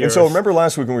scum of the earth. And so remember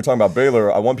last week when we were talking about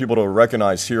Baylor, I want people to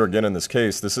recognize here again in this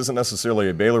case, this isn't necessarily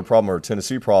a Baylor problem or a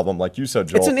Tennessee problem, like you said,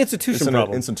 Joel. It's an institution problem. It's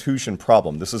an institution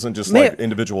problem. This isn't just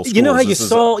individual schools. You know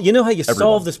how you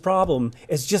solve this problem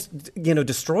is just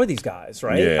destroy these guys,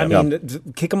 right? I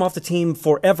mean, kick them off the team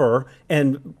forever,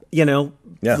 and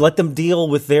let them deal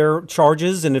with their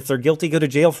charges, and if they're guilty, go to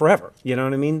jail forever. You know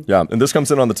what I mean? Yeah, and this comes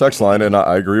in on the text line, and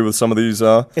I agree with some of these.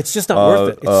 It's just not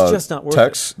worth it. It's just not worth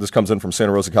texts. This comes in from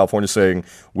Santa Rosa, California, saying,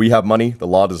 "We have money. The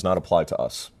law does not apply to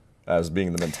us." As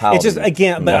being the mentality. It's just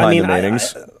again, but I mean,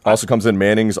 Mannings also comes in.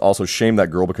 Mannings also shamed that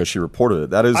girl because she reported it.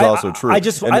 That is also true.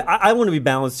 I want to be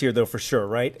balanced here, though, for sure.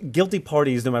 Right? Guilty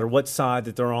parties, no matter what side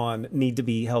that they're on, need to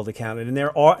be held accountable.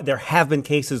 And there have been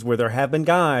cases where there have been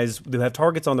guys who have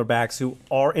targets on their backs who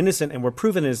are innocent and were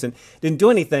proven innocent, didn't do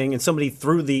anything, and somebody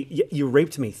threw the "you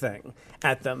raped me" thing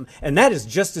at them, and that is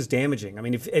just as damaging. I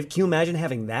mean, if can you imagine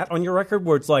having that on your record,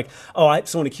 where it's like,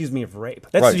 someone accused me of rape?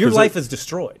 That's your life is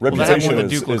destroyed. Reputation the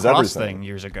Duke is Lacrosse everything. Thing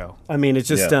years ago. I mean, it's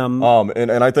just and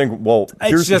I think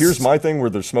here's my thing: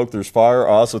 where there's smoke, there's fire.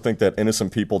 I also think that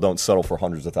innocent people don't settle for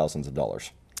hundreds of thousands of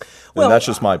dollars. Well, and that's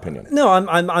just my opinion. No,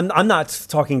 I'm not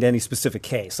talking to any specific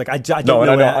case. I don't know.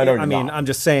 I know you're not. I'm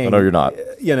just saying. I know you're not.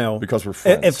 Because we're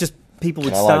friends. If just people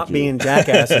would stop being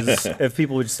jackasses, if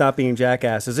people would stop being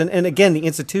jackasses, and again, the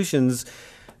institutions,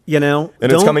 And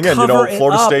it's coming in.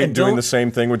 Florida State doing the the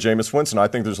same thing with Jameis Winston. I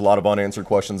think there's a lot of unanswered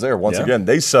questions there. Once again,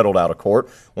 they settled out of court.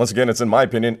 Once again, it's in my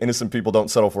opinion, innocent people don't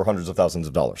settle for hundreds of thousands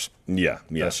of dollars. Yeah.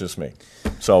 That's just me.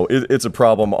 So it's a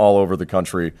problem all over the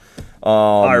country.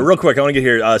 All right, real quick, I want to get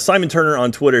here. Simon Turner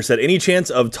on Twitter said, any chance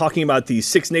of talking about the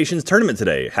Six Nations tournament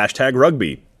today?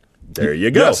 #rugby. There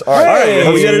you go. Yes, all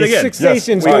right. We did it again. Six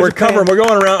Nations. We're covering. We're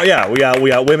going around. Yeah, we got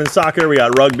women's soccer. We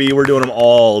got rugby. We're doing them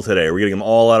all today. We're getting them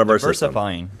all out of our system.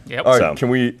 Diversifying. Yep. All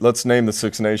right, let's name the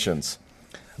Six Nations.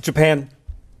 Japan,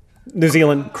 New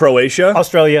Zealand, Croatia,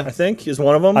 Australia, I think, is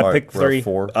one of them. I picked we're at 3.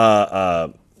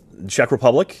 4. Czech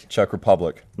Republic. Czech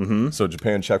Republic. Mm-hmm. So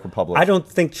Japan, Czech Republic. I don't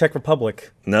think Czech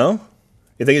Republic. No?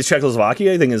 You think it's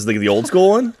Czechoslovakia? You think it's the old school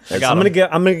one? I'm gonna go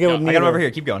with I got neither. him over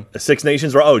here. Keep going. Six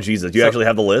Nations. Oh, Jesus. You actually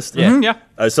have the list? Yeah.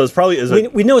 Yeah. So it's probably...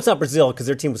 We know it's not Brazil because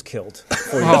their team was killed.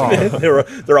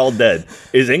 they're all dead.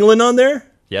 Is England on there?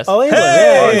 Yes. Oh, England.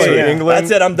 Hey! Yeah, So yeah. England,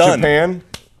 That's it, I'm done. Japan,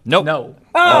 Nope. No.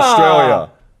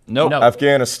 Australia, Nope. No.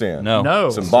 Afghanistan, No.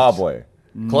 No. Zimbabwe.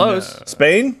 Close.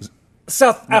 Spain?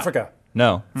 South Africa.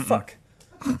 No. Fuck.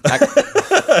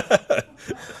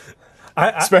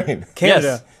 Spain.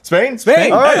 Canada. Spain?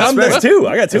 Spain. All right, I'm Spain. that's two.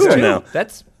 I got two of them now.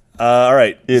 That's All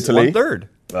right. Italy. 1/3.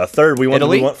 Third, we want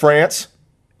Italy? France.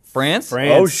 France.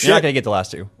 France. Oh, You're shit. not gonna get the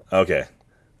last two. Okay.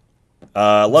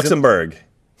 Luxembourg.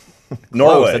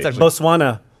 Norway. That's actually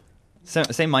Botswana.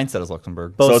 same mindset as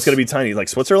Luxembourg. So it's going to be tiny, like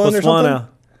Switzerland or something? Botswana.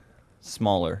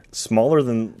 Smaller. Smaller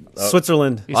than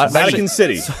Switzerland. Vatican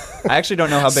City. I actually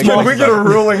don't know how big. Can we get a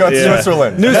ruling on Yeah.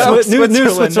 Switzerland? New No, Switzerland. New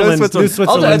Switzerland. New Oh,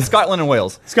 Switzerland. that's Scotland and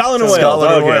Wales. Scotland and Wales.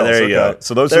 Scotland and Okay, Wales. there you Okay. go.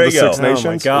 So those There are the you go. Six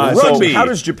Nations. God. So Rugby. how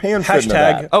does Japan fit into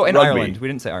Hashtag- that? Oh, and Rugby. Ireland. We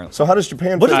didn't say Ireland. So how does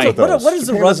Japan What, fit is with the, those? what is the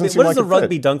Japan rugby? doesn't seem What does like the it fit.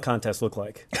 rugby dunk contest look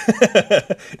like?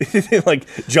 Like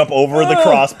jump over the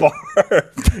crossbar.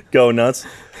 Go nuts.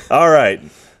 All right.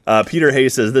 Peter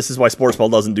Hayes says this is why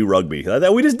Sportsball doesn't do rugby.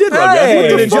 We just did rugby. Hey, We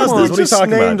did come injustice. on. What are you just talking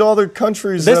named about? all the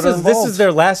countries This that are is this involved. is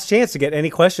their last chance to get any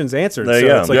questions answered. There you so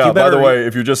go. it's like Yeah, you by better, the way,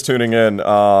 if you're just tuning in,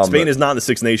 Spain is not in the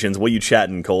Six Nations. What are you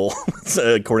chatting, Cole?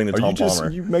 According to are Tom you just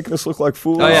Palmer. you making us look like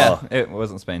fools? Oh yeah, it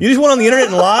wasn't Spain. You just went on the internet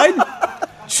and lied?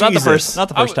 Not the first. Not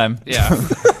the first time. Yeah.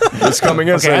 It's coming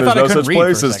in saying I there's thought I no couldn't such read for a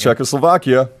place as second.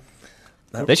 Czechoslovakia.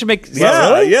 They should make.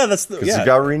 Yeah, yeah, that's the. Because Yeah. you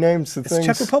got renamed to It's things.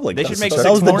 Czech Republic. They should make that 6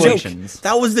 was the more joke. nations.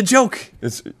 That was the joke.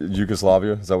 It's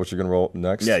Yugoslavia. Is that what you're going to roll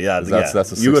next? Yeah, yeah, That's the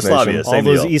Six Yugoslavia. Nations. all same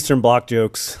those deal. Eastern Bloc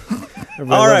jokes.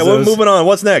 Everybody All right, loves we're those. moving on.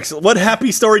 What's next? What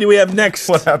happy story do we have next?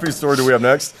 What happy story do we have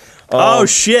next? Oh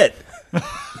shit!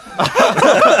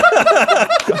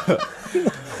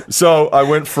 So I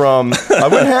went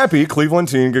happy. Cleveland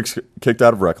team gets kicked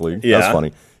out of rec league. Yeah. That's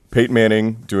funny. Peyton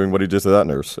Manning doing what he did to that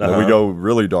nurse. And then we go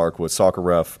really dark with soccer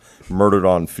ref murdered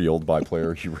on field by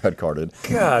player he red carded.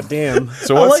 God damn.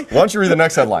 So why don't you read the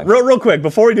next headline? Real quick,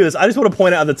 before we do this, I just want to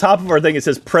point out at the top of our thing it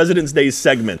says President's Day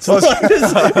segments. Yay,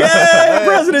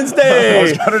 President's I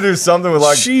was Day! going to do something with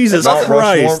like Jesus Mount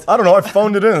Christ. Rushmore. I don't know. I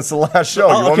phoned it in. It's the last show.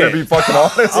 You want me to okay. be fucking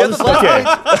honest?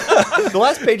 Okay, The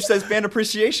last page says Fan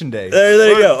Appreciation Day.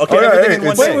 there you go. Okay, All right, everything in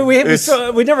one it's-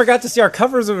 day. We never got to see our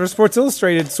covers of our Sports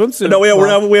Illustrated swimsuit. No, we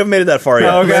haven't made it that far yet.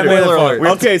 No, okay, Spoiler made it far. alert.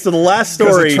 Okay, so the last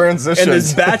story in transitions.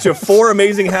 this batch of 4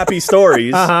 amazing happy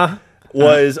stories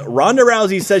was Ronda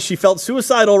Rousey says she felt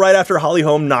suicidal right after Holly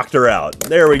Holm knocked her out.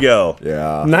 There we go.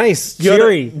 Yeah. Nice,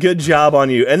 cheery. Good job on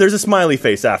you. And there's a smiley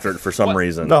face after it for some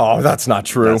reason. No, that's not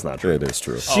true. That's not true. It is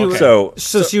true. So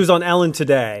So she was on Ellen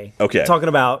today, Okay. talking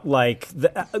about like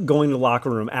going to the locker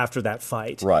room after that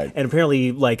fight, Right. And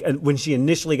apparently, like when she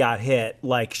initially got hit,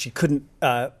 like she couldn't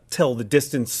tell the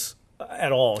distance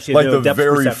at all. She had Like no the depth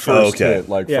very perception. first Okay. hit,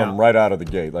 like Yeah. from right out of the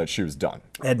gate, like she was done.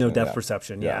 Had no depth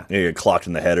perception. Yeah. you get clocked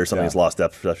in the head or something. He's lost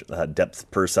depth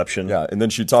perception. Yeah, and then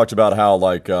she talked about how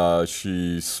like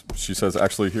she says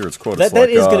actually here it's quoted. That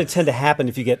is going to tend to happen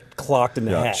if you get clocked in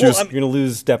the head. She was- You're going to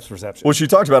lose depth perception. Well, she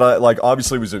talked about like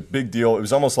obviously it was a big deal. It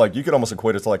was almost like you could almost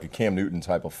equate it to like a Cam Newton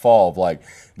type of fall of like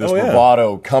this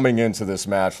bravado coming into this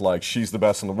match like she's the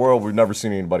best in the world. We've never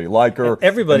seen anybody like her.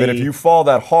 Everybody- And then if you fall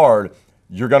that hard,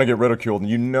 you're going to get ridiculed, and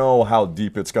you know how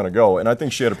deep it's going to go. And I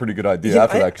think she had a pretty good idea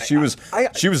after that. 'Cause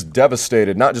she was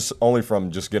devastated, not just only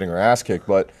from just getting her ass kicked,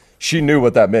 but she knew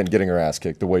what that meant, getting her ass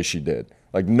kicked the way she did.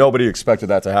 Like, nobody expected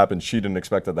that to happen. She didn't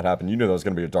expect that to happen. You knew that was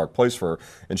going to be a dark place for her.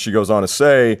 And she goes on to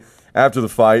say, after the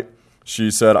fight,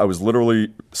 she said, I was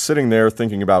literally sitting there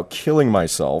thinking about killing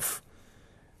myself,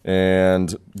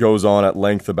 and goes on at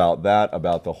length about that,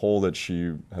 about the hole that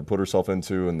she had put herself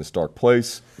into in this dark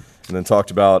place. And then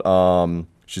talked about,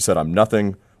 she said, I'm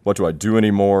nothing. What do I do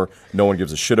anymore? No one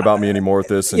gives a shit about me anymore with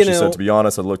this. And You she know- said, to be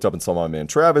honest, I looked up and saw my man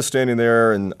Travis standing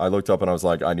there, and I looked up and I was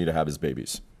like, I need to have his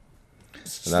babies.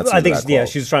 I think,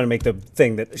 she's trying to make the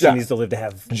thing that she needs to live to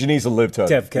have. She needs to live to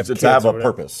have a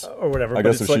purpose or whatever. I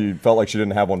guess if she felt like she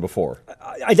didn't have one before.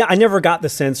 I never got the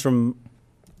sense from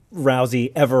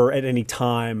Rousey ever at any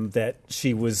time that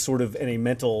she was sort of in a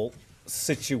mental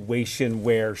situation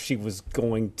where she was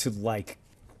going to like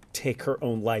take her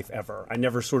own life ever. I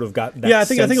never sort of got that. Yeah, I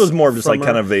think it was more of just like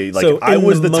kind of a like, so I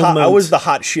was the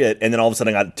hot shit, and then all of a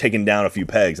sudden I got taken down a few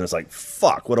pegs, and it's like,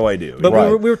 fuck, what do I do? But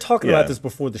we were talking about this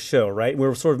before the show, right? We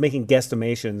were sort of making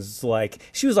guesstimations. Like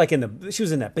she was like in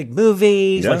that big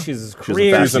movie. Yeah. Like she was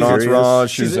career. She was in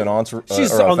Entourage. She was in Entourage.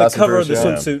 She's on the cover of the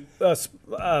swimsuit.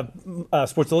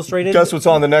 Sports Illustrated. Guess what's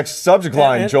on the next subject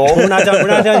line, Joel? We're not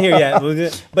done here yet.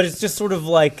 But it's just sort of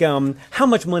like, how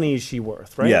much money is she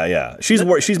worth, right? Yeah.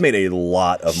 She's made a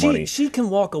lot of money. She can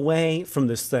walk away from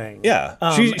this thing. Yeah,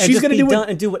 she's going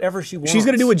to do whatever she wants. She's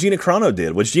going to do what Gina Carano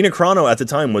did, which Gina Carano at the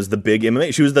time was the big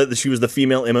MMA. She was the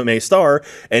female MMA star,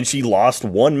 and she lost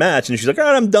one match, and she's like, all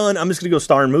right, I'm done. I'm just going to go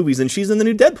star in movies, and she's in the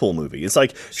new Deadpool movie. It's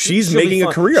like she's making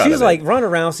a career out of it. She's like Ronda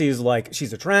Rousey is like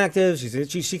she's attractive.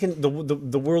 She can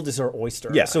the world is her oyster.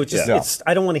 Yeah. So it's just it's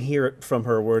I don't want to hear it from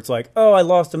her where it's like, oh, I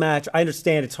lost a match. I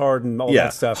understand it's hard and all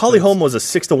that stuff. Holly Holm was a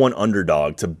 6-1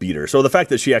 underdog to beat her. So the fact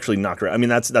that she actually knocked her out, I mean,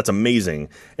 that's amazing.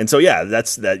 And so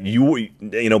that's that you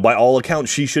know by all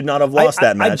accounts she should not have lost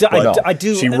that match. I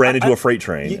do. She ran into a freight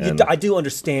train. I do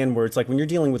understand where it's like when you're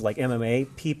dealing with like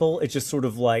MMA people, it's just sort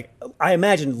of like I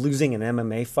imagine losing an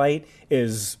MMA fight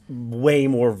is way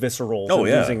more visceral than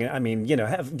losing. I mean,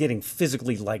 getting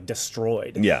physically like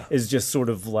destroyed. Is just sort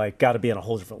of like got to be on a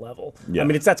whole different level. I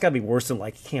mean, that's got to be worse than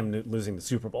like Cam Newton losing the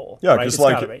Super Bowl. Yeah, because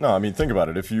I mean, think about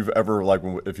it. If you're ever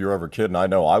a kid, and I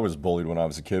know I was bullied when I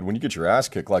was a kid. When you get your ass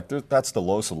kicked, like that's the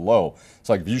lowest of the low. It's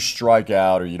like if you strike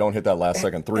out or you don't hit that last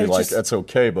second three, like that's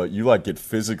okay. But you like get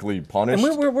physically punished.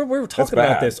 And we were talking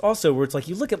about this also, where it's like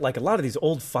you look at like a lot of these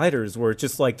old fighters where it's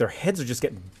just like their heads are just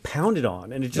getting pounded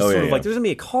on, and it's just sort of like there's gonna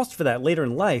be a cost for that later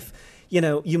in life.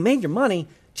 You made your money.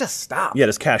 Just stop. Yeah,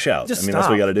 just cash out. That's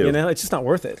what you got to do. It's just not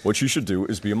worth it. What you should do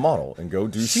is be a model and go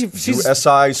do SI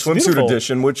Swimsuit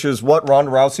Edition, which is what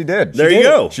Ronda Rousey did. There you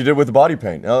go. She did with the body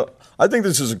paint. I think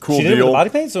this is a cool deal. She did with the body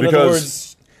paint? So in other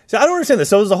words... See, I don't understand this.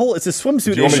 So it's a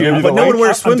swimsuit issue, but no one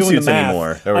wears swimsuits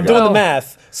anymore. I'm doing the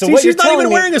math. So see, she's not even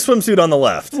wearing a swimsuit on the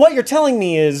left. What you're telling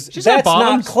me is that's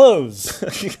not clothes.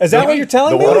 Is that what you're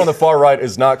telling me? The one on the far right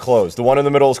is not clothes. The one in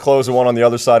the middle is clothes. The one on the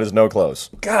other side is no clothes.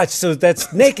 Gosh, so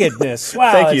that's nakedness.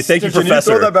 Wow. Thank you, Professor. Can you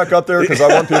throw that back up there? Because I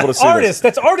want people to see this.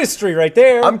 That's artistry right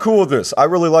there. I'm cool with this. I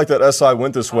really like that SI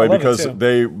went this way because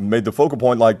they made the focal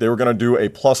point like they were going to do a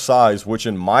plus size, which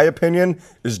in my opinion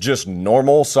is just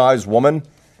normal size woman.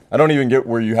 I don't even get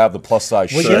where you have the plus size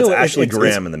shirt. That's Ashley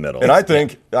Graham in the middle. And I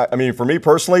think, I mean, for me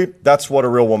personally, that's what a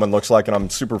real woman looks like, and I'm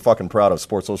super fucking proud of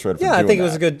Sports Illustrated for doing that. I think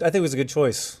it was a good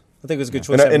choice.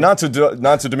 And not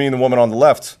to demean the woman on the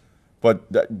left,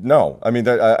 but no, I mean,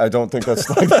 I don't think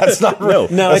that's not real.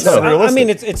 No, it's not realistic. I mean,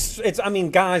 it's. I mean,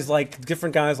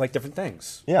 different guys like different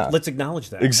things. Yeah, let's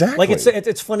acknowledge that. Exactly. Like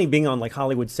it's funny being on like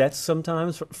Hollywood sets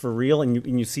sometimes for real,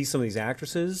 and you see some of these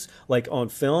actresses like on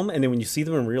film, and then when you see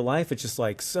them in real life, it's just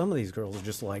like some of these girls are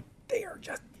just like they are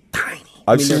just tiny.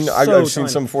 I've seen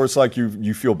some before. It's like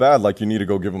you feel bad, like you need to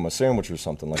go give them a sandwich or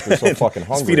something. Like they're so fucking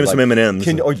hungry. Feed them some M&Ms.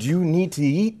 Do you need to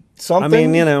eat something?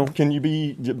 I mean, can you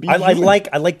be I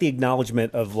like the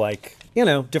acknowledgement of like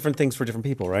different things for different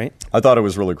people, right? I thought it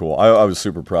was really cool. I was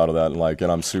super proud of that,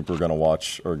 and I'm super gonna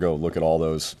watch or go look at all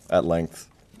those at length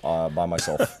by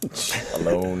myself,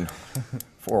 alone,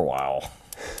 for a while.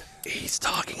 He's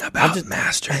talking about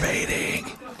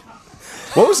masturbating.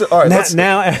 What was it? All right,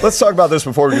 let's talk about this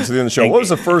before we get to the end of the show. What was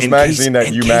the first magazine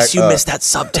that you... In case you missed that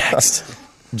subtext.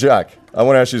 Jack, I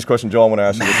want to ask you this question. Joel, I want to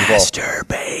ask you this as well.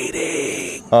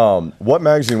 Masturbating. What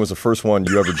magazine was the first one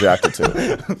you ever jacked it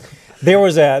to? There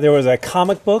was a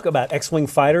comic book about X-Wing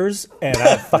fighters, and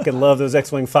I fucking love those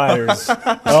X-Wing fighters.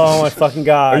 Oh, my fucking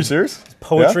God. Are you serious?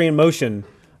 Poetry in motion.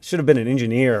 Should have been an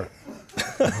engineer.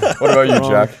 What about you,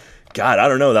 Jack? God, I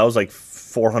don't know. That was like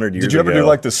 400 years ago. Did you ever do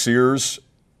like the Sears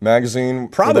magazine?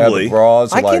 Probably.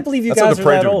 Bras, I can't believe you guys are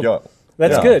that old.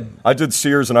 That's good. I did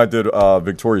Sears and I did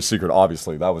Victoria's Secret.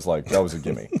 Obviously, that was a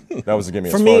gimme. That was a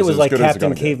gimme. For me, it was like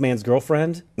Captain Caveman's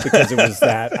Girlfriend because it was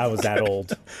that I was that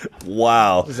old.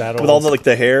 Wow. With all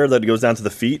the hair that goes down to the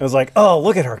feet. I was like, oh,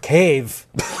 look at her cave.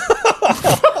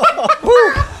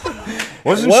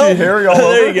 Wasn't she hairy all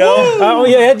over? There you go. Oh,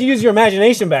 yeah, you had to use your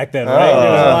imagination back then,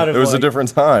 right? It was a different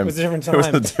time. It was a different time. It was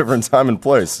a different time and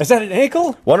place. Is that an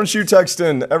ankle? Why don't you text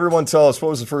in? Everyone tell us, what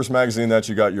was the first magazine that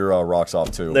you got your rocks off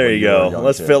to? There you go.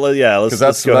 Let's fill it. Yeah, let's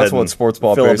that's what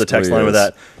Sportsball fill up the text line with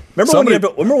that. Remember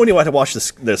when you had to watch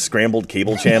the scrambled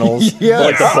cable channels? Yeah.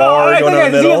 Like the bar going on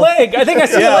in the I see a middle? leg. I think I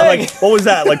see a leg. Like, what was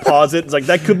that? Like, pause it. It's like,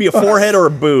 that could be a forehead or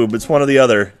a boob. It's one or the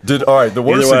other. All right, the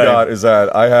worst Either way. I got is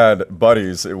that I had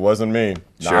buddies. It wasn't me.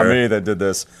 Not Sure. me that did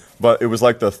this. But it was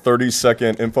like the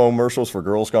 30-second infomercials for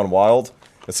Girls Gone Wild.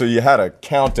 And so you had a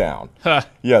countdown.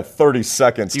 You had 30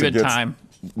 seconds You to had get time.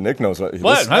 Nick knows what.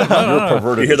 What? You're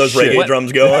perverted. You hear those as shit. reggae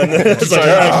drums going? It's like,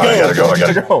 I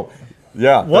gotta go.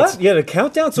 Yeah. What? You had a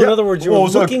countdown? So in Yeah. other words, you Well, were it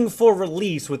was like- looking for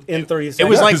release within 30 seconds. It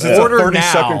was like Because it's a order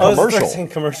 30-second now. Oh, it was a commercial. 30-second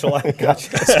commercial. I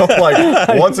got you. So like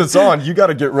once it's on, you got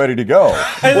to get ready to go.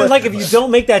 And then, like, if you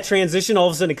don't make that transition, all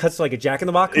of a sudden it cuts to like a Jack in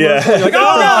the Box commercial. Yeah. You're like, oh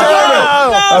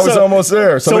no! I was almost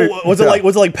there. So was it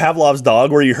like Pavlov's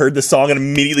dog, where you heard the song and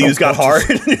immediately you just got hard?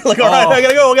 You're like, all right, I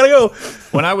gotta go.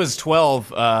 When I was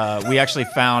 12, we actually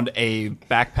found a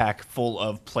backpack full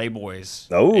of Playboys.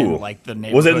 Oh, in, like the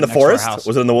neighborhood was it in the next to our forest? house.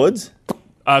 Was it in the woods?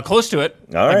 Close to it?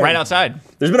 All like right. right outside.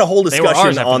 There's been a whole They were ours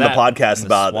discussion after on the that. podcast In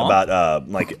the about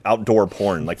like outdoor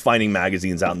porn, like finding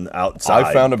magazines outside.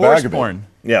 I found a Forest bag of it. porn.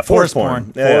 yeah, forest forest porn.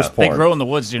 porn. Yeah, Forest They porn. grow in the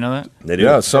woods. Do you know that? They do.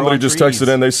 Yeah, somebody on just trees. texted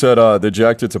in. They said they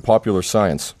jacked it to Popular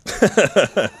Science.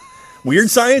 Weird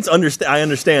science. I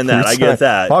understand that. I get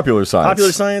that. Popular Science.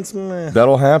 Popular science. Meh.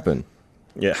 That'll happen.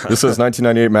 Yeah. This says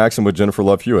 1998 Maxim with Jennifer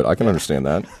Love Hewitt. I can understand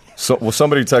that. So, well,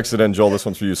 somebody texted in, Joel, this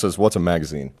one's for you, says, what's a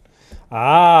magazine?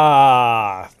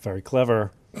 Ah, very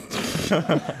clever.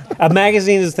 A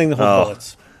magazine is the thing that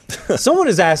holds bullets. Someone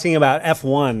is asking about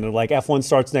F1. Like, F1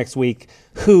 starts next week.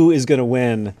 Who is going to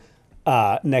win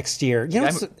next year? You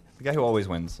know, The guy who always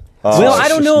wins. well, I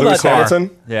don't know Lewis about that.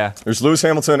 Hamilton. Yeah. There's Lewis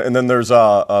Hamilton, and then there's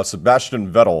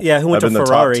Sebastian Vettel. Yeah, who went have to been the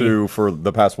Ferrari. top two for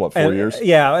the past, what, 4 And, years?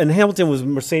 Yeah, and Hamilton was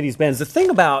Mercedes-Benz. The thing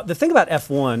about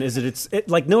F1 is that it's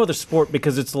like no other sport,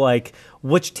 because it's like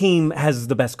which team has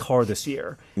the best car this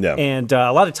year. Yeah. And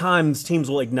a lot of times teams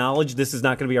will acknowledge this is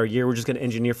not going to be our year. We're just going to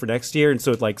engineer for next year, and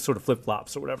so it like sort of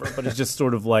flip-flops or whatever. But it's just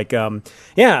sort of like,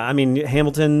 yeah, I mean,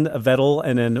 Hamilton, Vettel,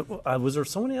 and then was there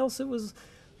someone else that was...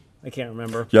 I can't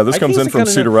remember. Yeah, this I comes think in it's from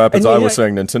kinda- Cedar Rapids, and, yeah, Iowa,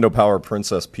 saying Nintendo Power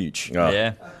Princess Peach.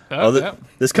 Yeah. Oh, Yeah.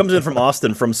 this comes in from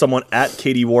Austin from someone at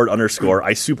Katie Ward _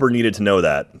 I super needed to know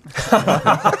that.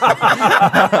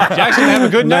 Jackson, have a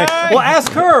good night. Well,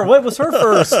 ask her. What was her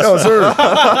first? No, sir.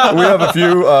 We have a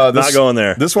few. Not going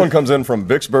there. This one comes in from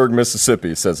Vicksburg,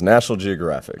 Mississippi. It says National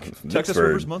Geographic. Texas Pittsburgh.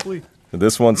 Rivers Monthly.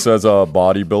 This one says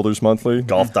Bodybuilders Monthly.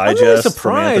 Golf I'm Digest. really from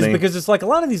surprised Anthony. because it's like a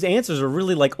lot of these answers are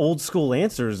really like old school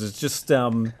answers. It's just,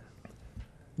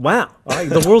 wow.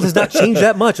 The world has not changed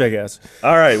that much, I guess.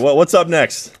 All right, well, what's up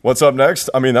next? What's up next?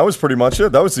 I mean, that was pretty much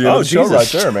it. That was the end Oh, of the show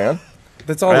Jesus. right there, man.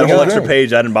 That's all I I have a whole got. extra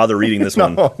page. I didn't bother reading this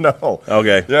one. Oh, no.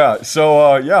 Okay. Yeah, so,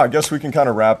 I guess we can kind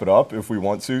of wrap it up if we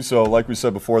want to. So, like we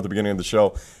said before at the beginning of the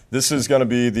show, this is going to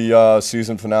be the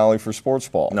season finale for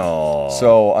Sportsball. No.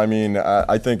 So, I mean,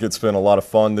 I think it's been a lot of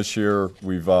fun this year.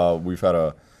 We've had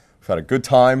a good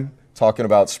time talking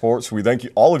about sports. We thank you,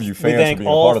 all of you We fans for thank being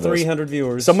a all part of this. 300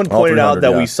 viewers. Someone All pointed out 300,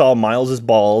 that yeah. we saw Miles's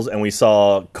balls and we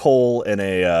saw Cole in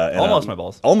Almost my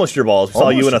balls. Almost your balls. We saw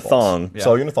Almost you in your a thong. balls.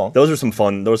 Saw you in a thong. Those are some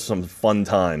fun. Those are some fun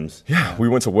times. We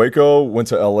went to Waco, went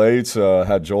to L.A. to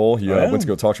had Joel. He yeah. went to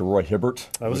go talk to Roy Hibbert.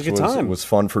 That was a which good time. It was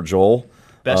fun for Joel.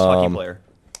 Best hockey player.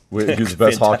 He's the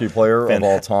best hockey player of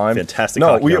all time. Fantastic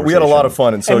No, hockey we had a lot conversation. of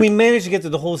fun, and so And we managed to get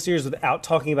through the whole series without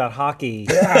talking about hockey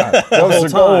that the was whole the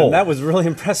time. goal. That was really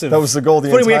impressive. That was the goal the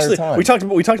Funny, entire time.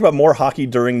 we talked about more hockey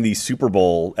during the Super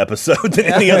Bowl episode than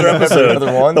any other episode.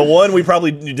 Other one? The one we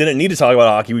probably didn't need to talk about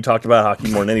hockey. We talked about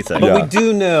hockey more than anything. But Yeah.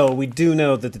 we do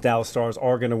know that the Dallas Stars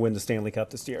are going to win the Stanley Cup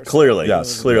this year. Clearly,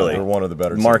 Yes, clearly, they're one of the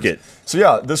better Market. teams. So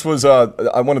yeah, this was.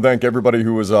 I want to thank everybody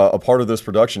who was a part of this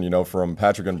production. You know, from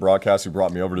Patrick and Broadcast who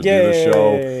brought me over to do this Yay.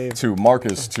 show, to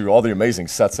Marcus, to all the amazing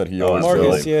sets that he always Marcus,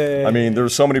 built. yay. I mean,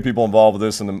 there's so many people involved with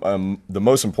this, and the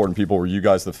most important people were you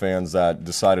guys, the fans, that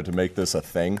decided to make this a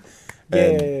thing.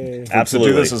 And Yay.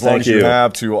 Absolutely. to do this as long Thank as you you.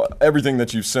 have, to everything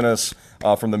that you've sent us,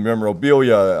 from the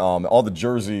memorabilia, all the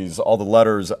jerseys, all the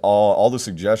letters, all the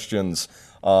suggestions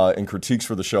and critiques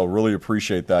for the show. Really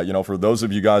appreciate that. You know, for those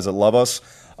of you guys that love us,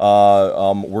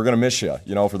 we're gonna miss you.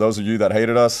 You know, for those of you that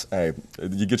hated us, hey,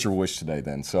 you get your wish today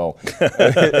then. So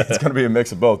it's gonna be a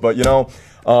mix of both. But you know,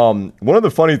 one of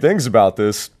the funny things about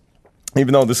this,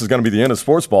 even though this is gonna be the end of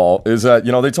sports ball, is that,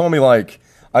 you know, they told me like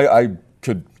I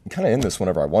could kind of end this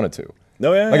whenever I wanted to.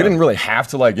 No, yeah, Like I yeah. didn't really have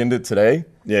to like end it today.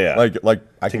 Yeah, yeah. Like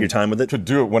I Take your time with it. Could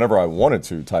do it whenever I wanted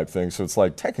to, type thing. So it's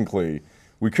like technically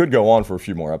we could go on for a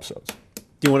few more episodes.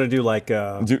 Do you want to do like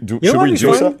should we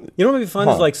do fun? that? You know what would be fun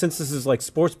Huh. is like since this is like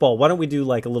sports ball, why don't we do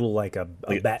like a little like a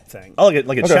bet thing? Oh,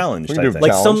 like a challenge We can type do thing.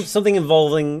 Like challenge. something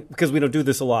involving, because we don't do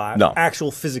this a lot. No.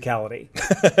 Actual physicality.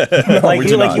 we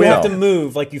do not, you have no. to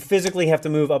move. Like you physically have to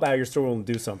move up out of your stool and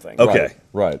do something. Okay.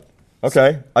 Right.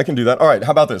 Okay, I can do that. All right, how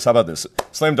about this?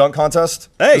 Slam dunk contest?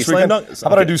 Hey, this slam weekend? dunk. How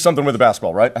about I Okay. do something with the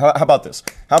basketball, right? How about this?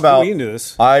 How about we can do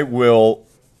this.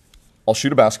 I'll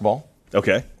shoot a basketball.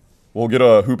 Okay. We'll get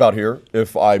a hoop out here.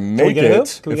 If I make get a hoop?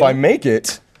 it, Can we if get I a hoop? make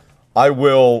it,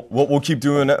 we'll keep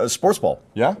doing a sports ball.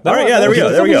 Yeah? All right, yeah, there we go.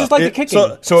 There we go. Just like the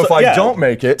kicking. So if I yeah. don't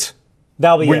make it,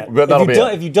 that'll be it. that'll be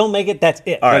it. If you don't make it, that's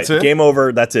it. All right, That's it? game game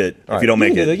over. That's it. If right. you don't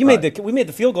make it. We made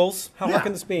the field goals. How hard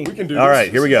can this be? we can do All this. right,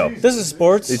 here we go. This is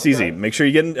sports. It's easy. Make sure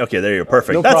you get in. Okay, there you go.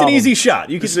 Perfect. No That's problem. an easy shot.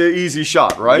 You can. It's an easy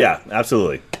shot, right? Yeah,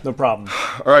 absolutely. No problem.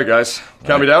 All right, guys.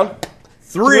 Count me down.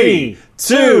 3,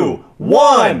 2,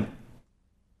 1.